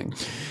joking.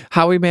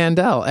 Howie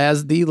Mandel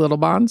as the little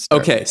monster.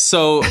 Okay,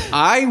 so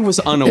I was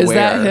unaware. Is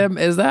that him?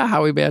 Is that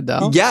Howie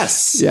Mandel?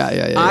 Yes.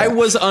 Yeah. I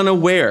was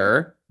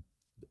unaware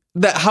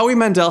that Howie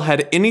Mandel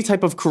had any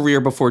type of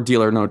career before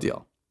Deal or No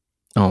Deal.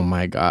 Oh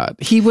my God.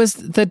 He was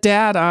the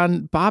dad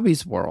on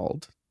Bobby's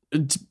World.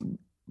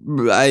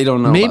 I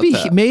don't know.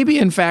 Maybe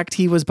in fact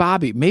he was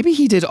Bobby. Maybe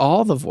he did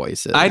all the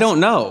voices. I don't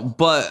know.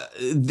 But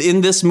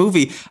in this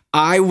movie,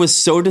 I was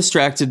so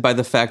distracted by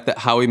the fact that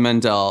Howie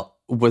Mandel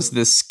was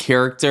this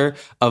character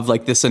of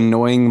like this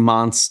annoying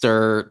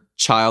monster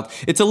child.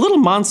 It's a little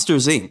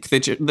Monsters Inc.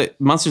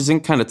 Monsters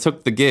Inc. kind of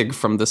took the gig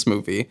from this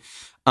movie.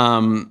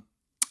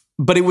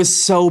 But it was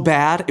so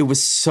bad. It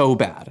was so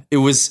bad. It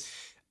was,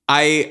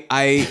 I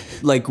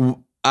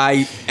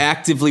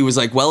actively was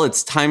like, well,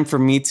 it's time for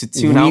me to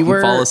tune out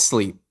and fall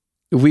asleep.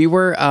 We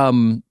were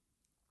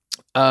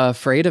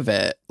afraid of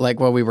it, like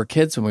when we were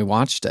kids when we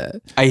watched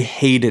it. I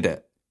hated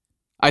it.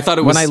 I thought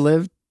it was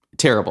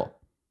terrible.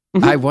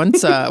 I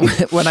once,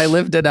 when I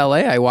lived in LA,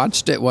 I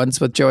watched it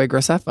once with Joey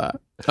Graceffa.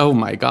 Oh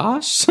my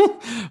gosh.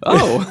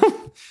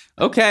 Oh,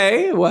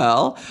 okay.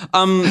 Well,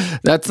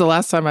 that's the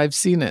last time I've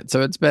seen it.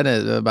 So it's been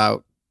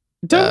about,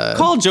 don't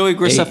call Joey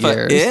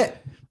Graceffa it.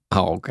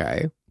 Oh,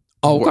 okay.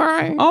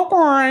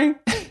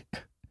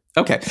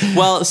 Okay.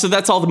 Well, so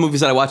that's all the movies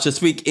that I watched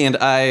this week. And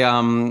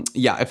I,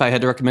 if I had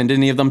to recommend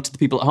any of them to the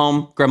people at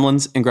home,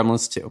 Gremlins and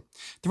Gremlins 2.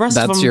 The rest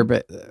of them,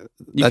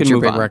 that's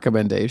your big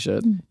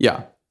recommendation.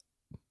 Yeah.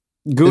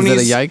 Goonies,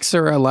 is it a yikes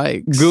or a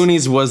likes?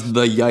 Goonies was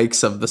the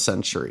yikes of the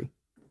century.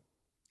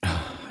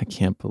 I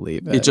can't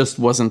believe it. It just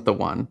wasn't the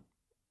one.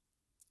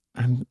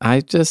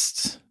 I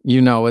just,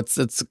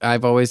 it's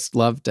I've always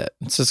loved it.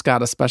 It's just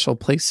got a special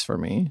place for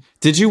me.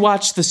 Did you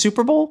watch the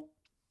Super Bowl?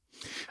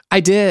 I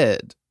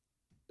did.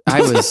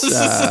 I was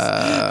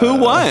Who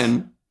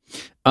won?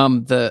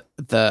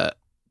 The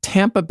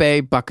Tampa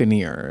Bay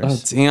Buccaneers.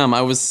 Oh damn,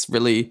 I was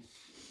really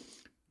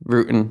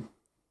rooting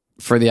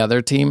for the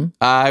other team.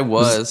 I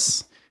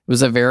was. It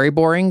was a very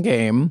boring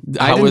game.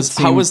 How was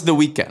The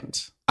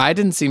Weeknd? I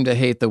didn't seem to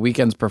hate The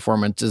Weeknd's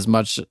performance as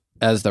much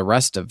as the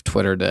rest of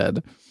Twitter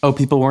did. Oh,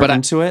 people weren't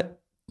into it?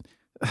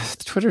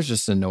 Twitter's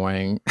just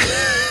annoying.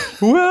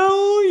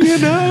 Well, you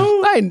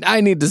know.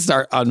 I need to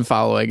start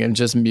unfollowing and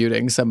just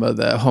muting some of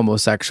the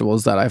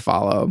homosexuals that I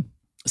follow.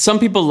 Some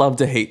people love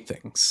to hate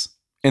things,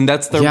 and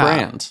that's their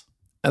brand.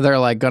 They're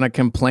like going to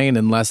complain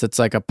unless it's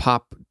like a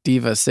pop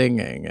diva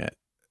singing it,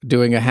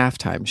 doing a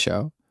halftime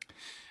show.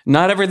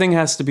 Not everything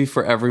has to be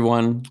for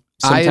everyone.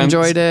 Sometimes I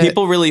enjoyed it.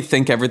 People really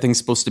think everything's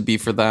supposed to be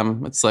for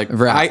them. It's like,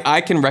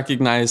 I can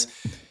recognize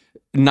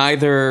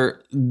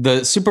neither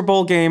the Super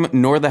Bowl game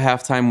nor the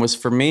halftime was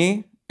for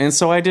me. And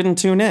so I didn't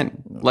tune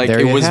in. Like,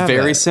 it was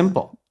very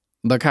simple.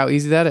 Look how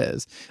easy that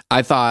is.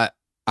 I thought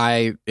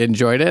I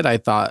enjoyed it. I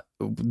thought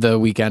The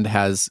Weeknd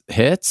has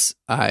hits.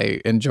 I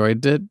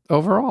enjoyed it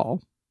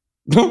overall.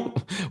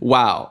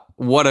 Wow.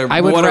 What a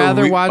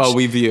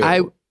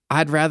review.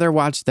 I'd rather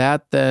watch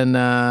that than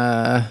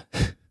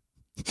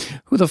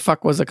who the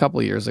fuck was a couple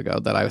years ago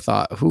that I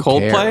thought who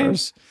Coldplay?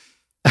 Cares?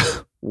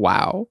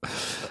 Wow.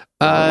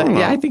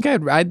 Yeah, I think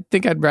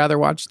I'd rather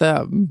watch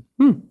them.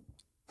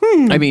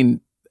 I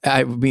mean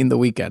The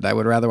Weeknd. I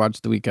would rather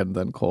watch The Weeknd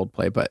than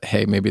Coldplay, but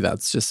hey, maybe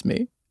that's just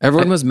me.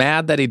 Everyone was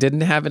mad that he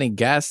didn't have any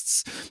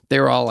guests.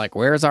 They were all like,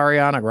 "Where's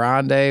Ariana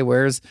Grande?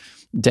 Where's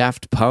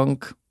Daft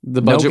Punk?"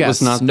 The budget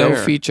was not there. No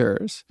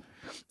features.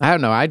 I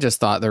don't know. I just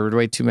thought there were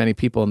way too many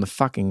people in the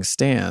fucking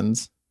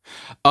stands.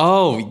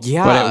 Oh,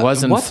 yeah. But it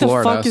was in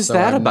Florida. What the fuck is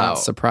that I'm about? not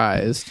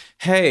surprised.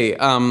 Hey,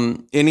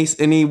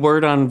 any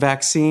word on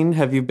vaccine?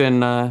 Have you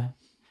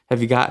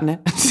gotten it?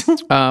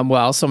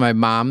 Well, so my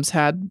mom's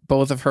had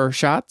both of her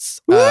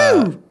shots.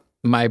 Woo!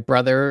 My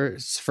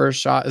brother's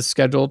first shot is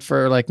scheduled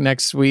for like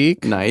next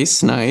week.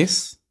 Nice.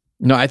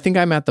 No, I think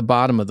I'm at the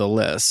bottom of the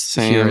list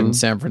here in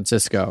San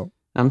Francisco.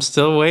 I'm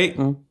still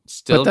waiting.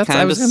 Still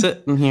kind of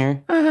sitting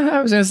here.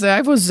 I was going to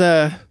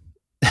say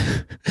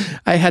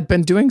I had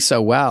been doing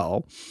so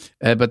well,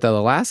 but the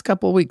last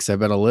couple of weeks I've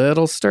been a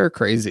little stir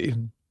crazy.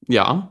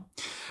 Yeah.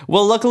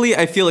 Well, luckily,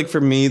 I feel like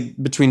for me,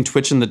 between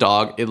Twitch and the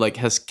dog, it like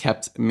has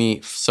kept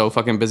me so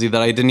fucking busy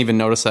that I didn't even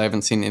notice I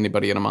haven't seen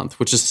anybody in a month,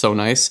 which is so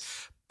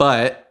nice.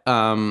 But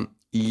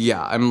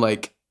yeah, I'm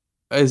like,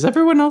 is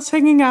everyone else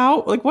hanging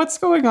out? Like, what's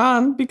going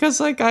on? Because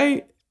like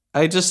I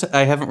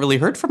haven't really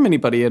heard from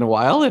anybody in a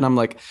while, and I'm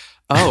like,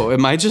 oh,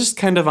 am I just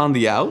kind of on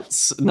the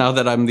outs now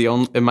that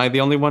am I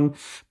the only one?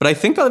 But I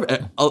think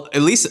at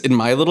least in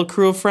my little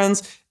crew of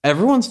friends,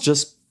 everyone's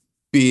just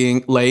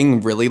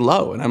laying really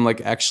low, and I'm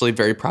like actually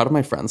very proud of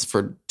my friends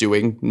for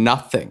doing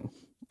nothing.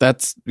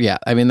 That's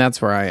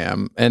where I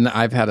am, and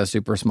I've had a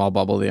super small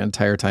bubble the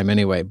entire time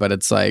anyway. But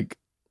it's like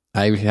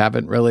I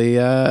haven't really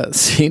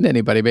seen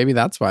anybody. Maybe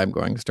that's why I'm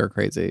going stir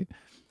crazy.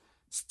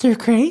 Stir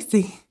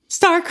crazy.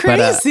 Star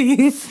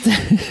crazy.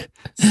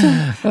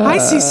 I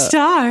see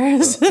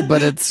stars.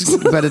 But it's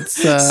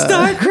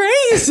Star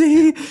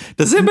crazy.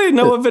 Does anybody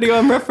know what video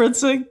I'm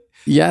referencing?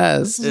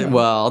 Yes.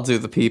 Well, I'll do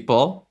the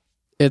people.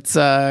 It's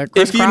Chris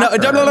if you Crocker.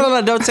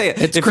 No, don't say it.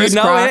 It's if Chris you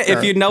know Crocker.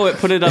 if you know it,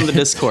 put it on the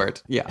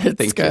Discord. Yeah,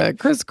 it's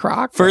Chris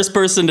Crocker. First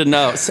person to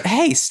know.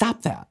 Hey,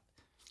 stop that.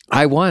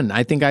 I won.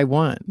 I think I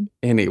won.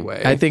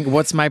 Anyway. I think,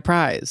 what's my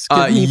prize?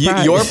 Give me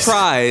prize. Your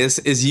prize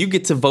is you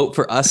get to vote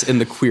for us in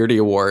the Queerty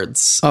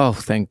Awards. Oh,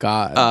 thank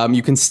God.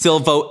 You can still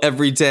vote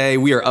every day.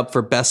 We are up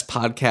for Best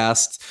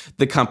Podcast.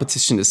 The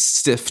competition is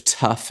stiff,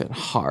 tough, and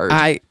hard.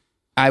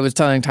 I was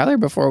telling Tyler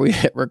before we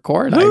hit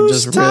record.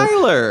 Who's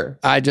Tyler?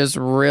 I just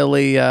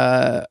really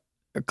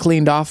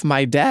cleaned off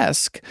my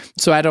desk.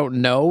 So I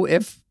don't know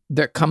if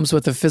that comes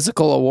with a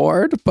physical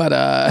award, but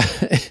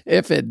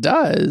if it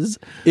does,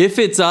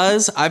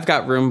 I've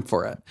got room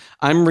for it.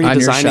 I'm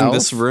redesigning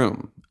this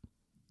room.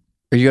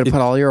 Are you gonna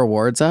put all your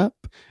awards up?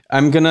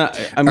 Are you gonna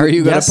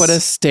put a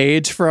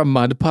stage for a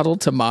mud puddle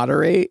to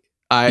moderate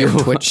your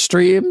Twitch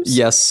streams?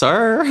 Yes,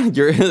 sir.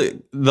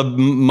 The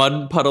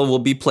mud puddle will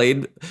be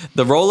played.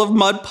 The role of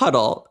mud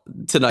puddle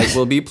tonight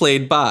will be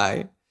played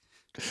by.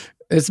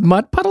 Is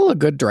Mud Puddle a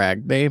good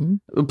drag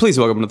name? Please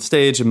welcome to the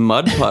stage,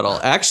 Mud Puddle.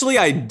 Actually,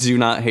 I do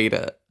not hate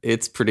it.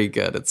 It's pretty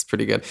good.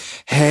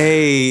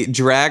 Hey,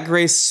 Drag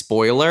Race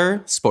spoiler.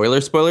 Drag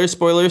Race spoiler.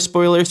 Spill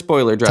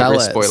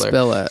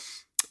it.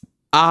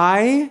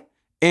 I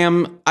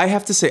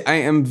have to say, I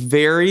am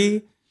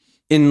very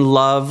in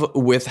love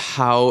with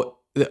how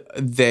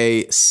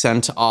they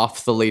sent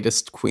off the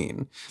latest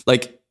queen.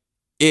 Like,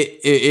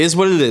 it is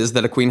what it is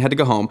that a queen had to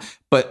go home,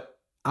 but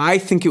I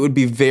think it would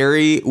be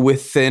very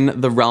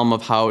within the realm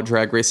of how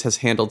Drag Race has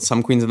handled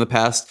some queens in the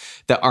past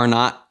that are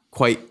not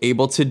quite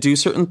able to do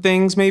certain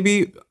things,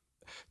 maybe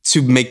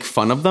to make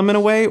fun of them in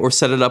a way or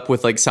set it up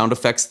with like sound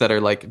effects that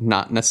are like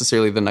not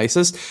necessarily the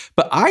nicest.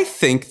 But I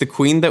think the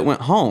queen that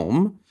went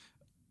home,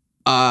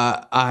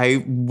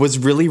 I was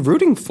really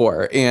rooting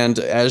for. And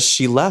as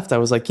she left, I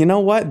was like, you know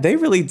what? They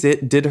really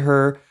did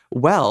her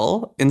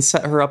well and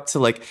set her up to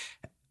like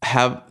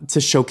have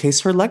to showcase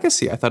her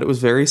legacy. I thought it was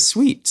very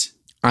sweet.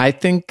 I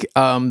think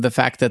the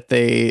fact that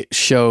they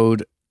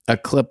showed a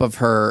clip of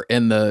her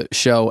in the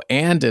show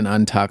and in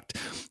Untucked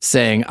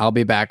saying, I'll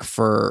be back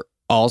for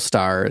All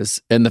Stars.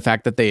 And the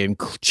fact that they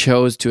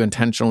chose to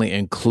intentionally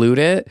include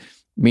it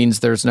means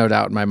there's no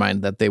doubt in my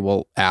mind that they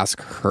will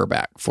ask her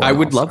back for I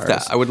would love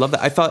that. I would love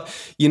that. I thought,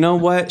 you know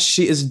what?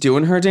 She is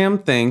doing her damn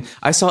thing.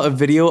 I saw a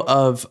video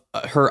of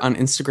her on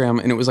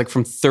Instagram and it was like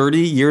from 30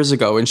 years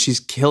ago and she's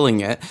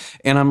killing it.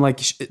 And I'm like,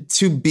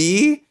 to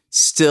be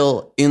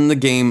still in the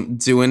game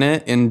doing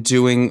it and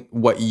doing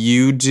what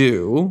you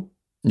do.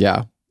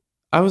 Yeah.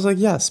 I was like,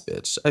 yes,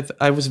 bitch.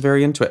 I was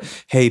very into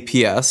it. Hey,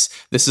 P.S.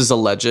 This is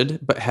alleged,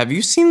 but have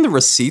you seen the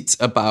receipts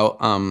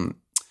about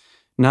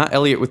not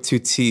Elliot with 2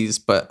 T's,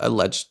 but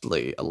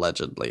allegedly,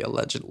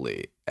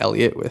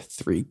 Elliot with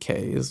 3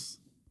 K's?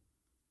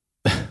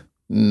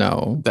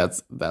 No.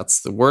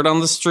 That's the word on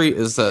the street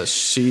is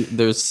that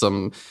there's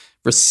some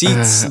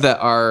receipts that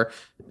are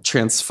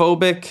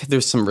transphobic.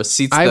 There's some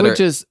receipts that are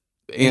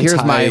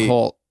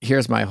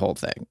here's my whole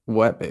thing.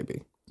 What,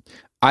 baby?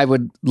 I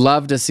would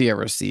love to see a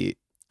receipt.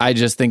 I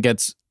just think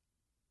it's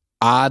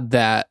odd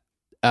that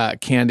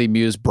Candy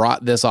Muse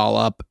brought this all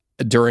up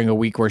during a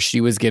week where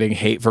she was getting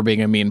hate for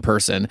being a mean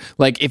person.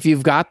 Like, if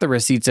you've got the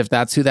receipts, if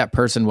that's who that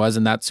person was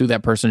and that's who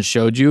that person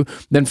showed you,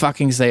 then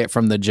fucking say it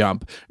from the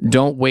jump.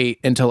 Don't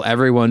wait until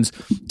everyone's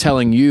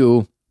telling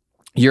you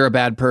you're a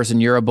bad person,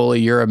 you're a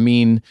bully, you're a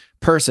mean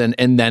person,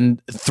 and then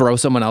throw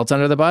someone else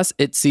under the bus.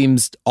 It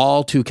seems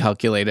all too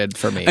calculated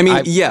for me. I mean,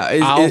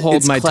 I'll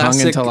hold my tongue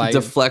until I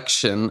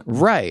deflection,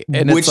 right,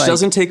 and which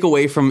doesn't take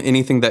away from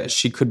anything that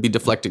she could be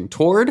deflecting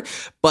toward,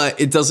 but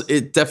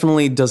it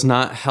definitely does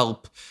not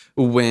help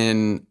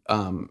when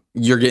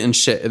you're getting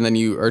shit and then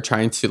you are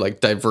trying to like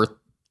divert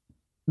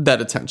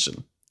that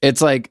attention.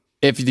 It's like,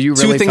 if you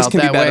really two things felt can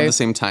that be bad way at the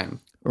same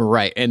time.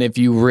 Right. And if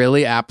you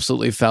really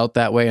absolutely felt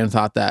that way and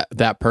thought that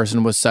that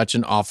person was such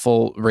an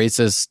awful,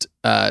 racist,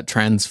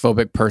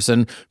 transphobic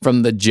person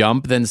from the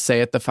jump, then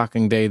say it the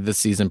fucking day the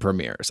season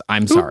premieres.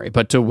 I'm sorry.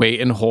 But to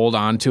wait and hold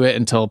on to it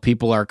until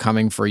people are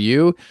coming for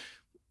you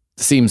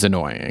seems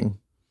annoying.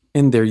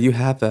 And there you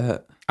have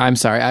it. I'm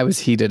sorry. I was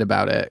heated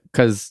about it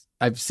because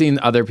I've seen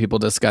other people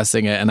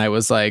discussing it. And I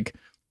was like,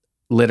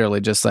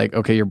 literally just like,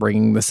 okay, you're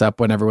bringing this up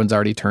when everyone's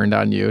already turned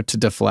on you to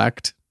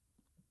deflect.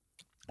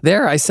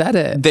 There, I said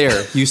it.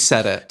 There, you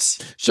said it.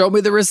 Show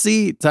me the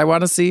receipts. I want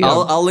to see them.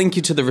 I'll link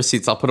you to the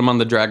receipts. I'll put them on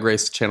the Drag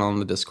Race channel on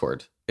the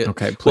Discord.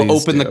 Okay, please we'll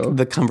open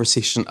the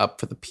conversation up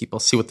for the people,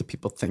 see what the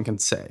people think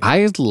and say.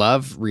 I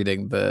love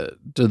reading the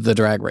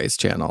Drag Race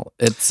channel.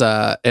 It's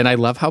and I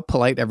love how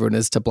polite everyone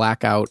is to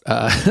black out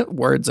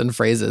words and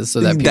phrases so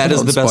that people that is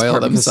don't the best spoil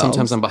part themselves. Because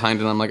sometimes I'm behind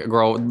and I'm like,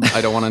 girl,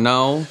 I don't want to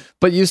know.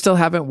 But you still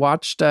haven't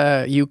watched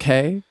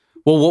UK?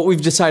 Well, what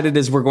we've decided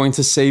is we're going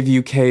to save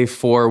UK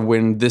for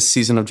when this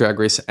season of Drag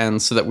Race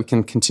ends so that we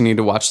can continue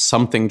to watch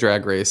something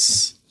Drag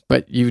Race.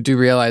 But you do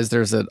realize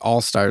there's an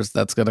All-Stars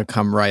that's going to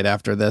come right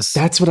after this.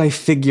 That's what I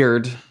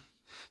figured.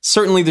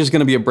 Certainly there's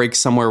going to be a break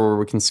somewhere where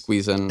we can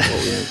squeeze in what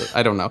we need.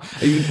 I don't know.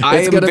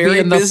 I am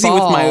very busy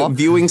with my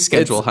viewing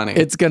schedule, honey.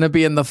 It's going to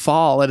be in the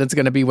fall, and it's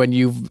going to be when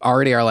you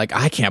already are like,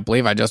 I can't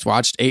believe I just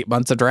watched 8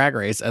 months of Drag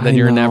Race, and then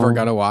you're never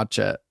going to watch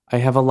it. I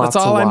have a lot That's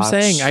all to I'm watch.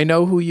 saying. I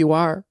know who you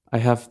are.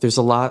 There's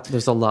a lot.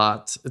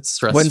 It's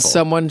stressful. When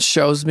someone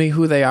shows me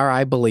who they are,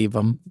 I believe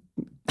them.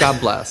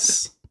 God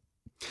bless.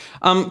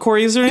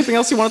 Corey, is there anything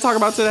else you want to talk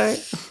about today?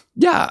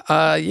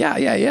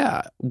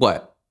 Yeah.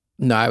 What?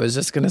 No, I was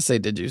just going to say,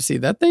 did you see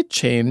that they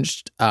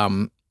changed,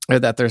 or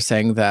that they're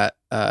saying that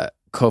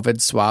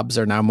COVID swabs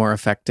are now more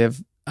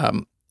effective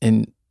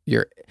in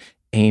your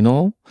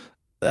anal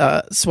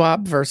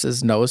swab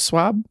versus nose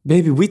swab?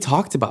 Baby, we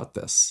talked about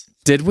this.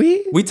 Did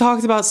we? We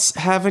talked about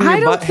having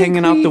your butt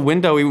hanging out the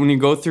window when you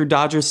go through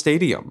Dodger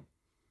Stadium.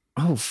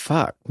 Oh,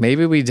 fuck.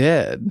 Maybe we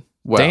did.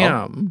 Well,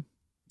 damn,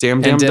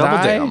 damn.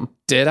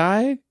 Did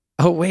I?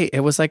 Oh, wait.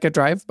 It was like a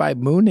drive-by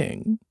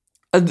mooning.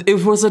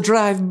 It was a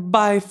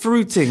drive-by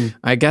fruiting.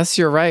 I guess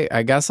you're right.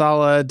 I guess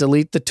I'll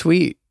delete the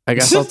tweet. I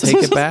guess I'll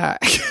take it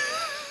back.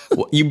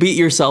 Well, you beat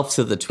yourself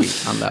to the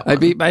tweet on that one. I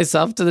beat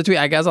myself to the tweet.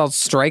 I guess I'll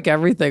strike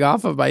everything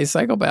off of my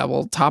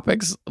Psychobabble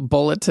topics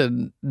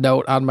bulletin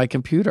note on my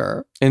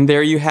computer. And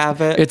there you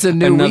have it. It's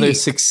another week.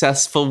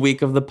 Successful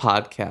week of the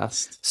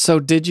podcast.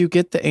 So did you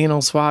get the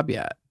anal swab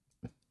yet?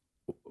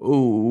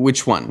 Ooh,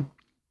 which one?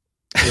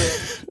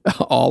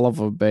 All of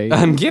them, babe.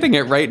 I'm getting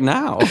it right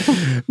now.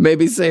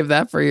 Maybe save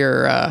that for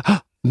your...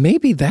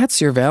 maybe that's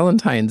your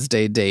Valentine's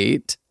Day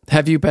date.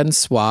 Have you been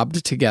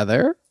swabbed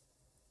together?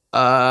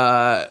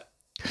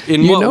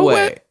 In what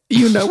way?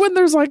 You know when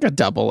there's like a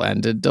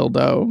double-ended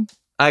dildo?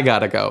 I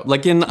gotta go.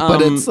 Like in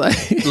but it's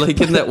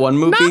like in that one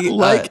movie. Not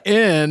like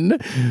in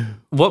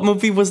what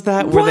movie was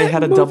that where they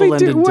had a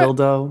double-ended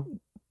dildo?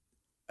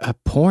 A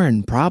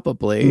porn,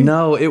 probably.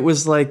 No, it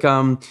was like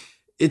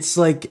it's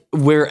like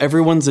where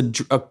everyone's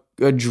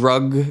a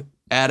drug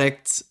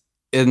addict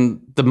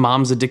and the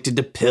mom's addicted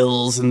to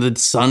pills and the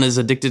son is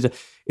addicted to.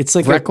 It's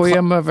like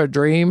Requiem of a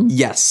Dream.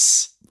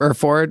 Yes. Or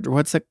Ford.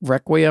 What's it?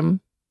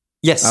 Requiem.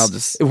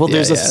 Yes.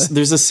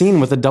 There's a scene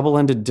with a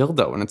double-ended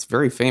dildo, and it's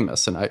very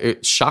famous, and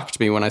it shocked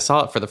me when I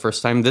saw it for the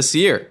first time this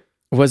year.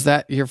 Was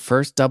that your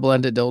first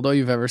double-ended dildo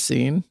you've ever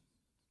seen?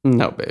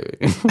 No, baby.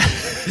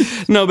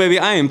 No, baby.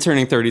 I am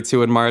turning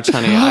 32 in March,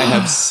 honey. I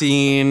have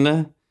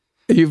seen...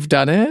 You've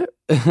done it?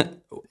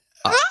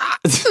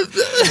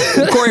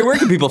 Corey, where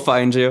can people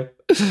find you?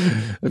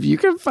 If you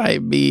can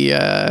find me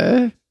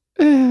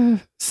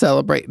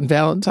celebrating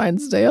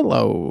Valentine's Day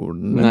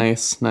alone.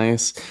 Nice.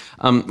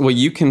 Well,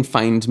 you can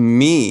find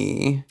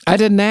me... I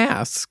didn't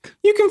ask.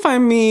 You can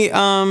find me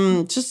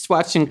just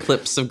watching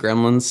clips of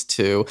Gremlins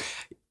 2.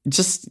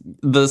 Just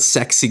the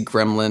sexy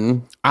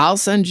gremlin. I'll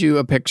send you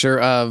a picture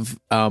of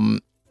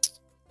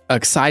a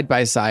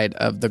side-by-side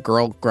of the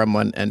girl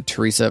gremlin and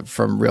Teresa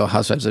from Real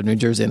Housewives of New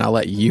Jersey, and I'll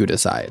let you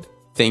decide.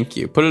 Thank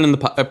you. Put it in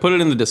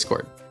the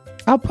Discord.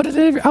 I'll put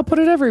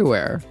it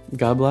everywhere.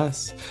 God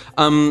bless.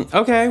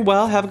 Okay,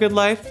 well, have a good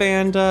life,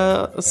 and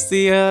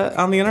see ya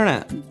on the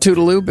internet.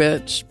 Toodaloo,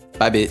 bitch.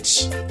 Bye,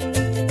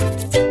 bitch.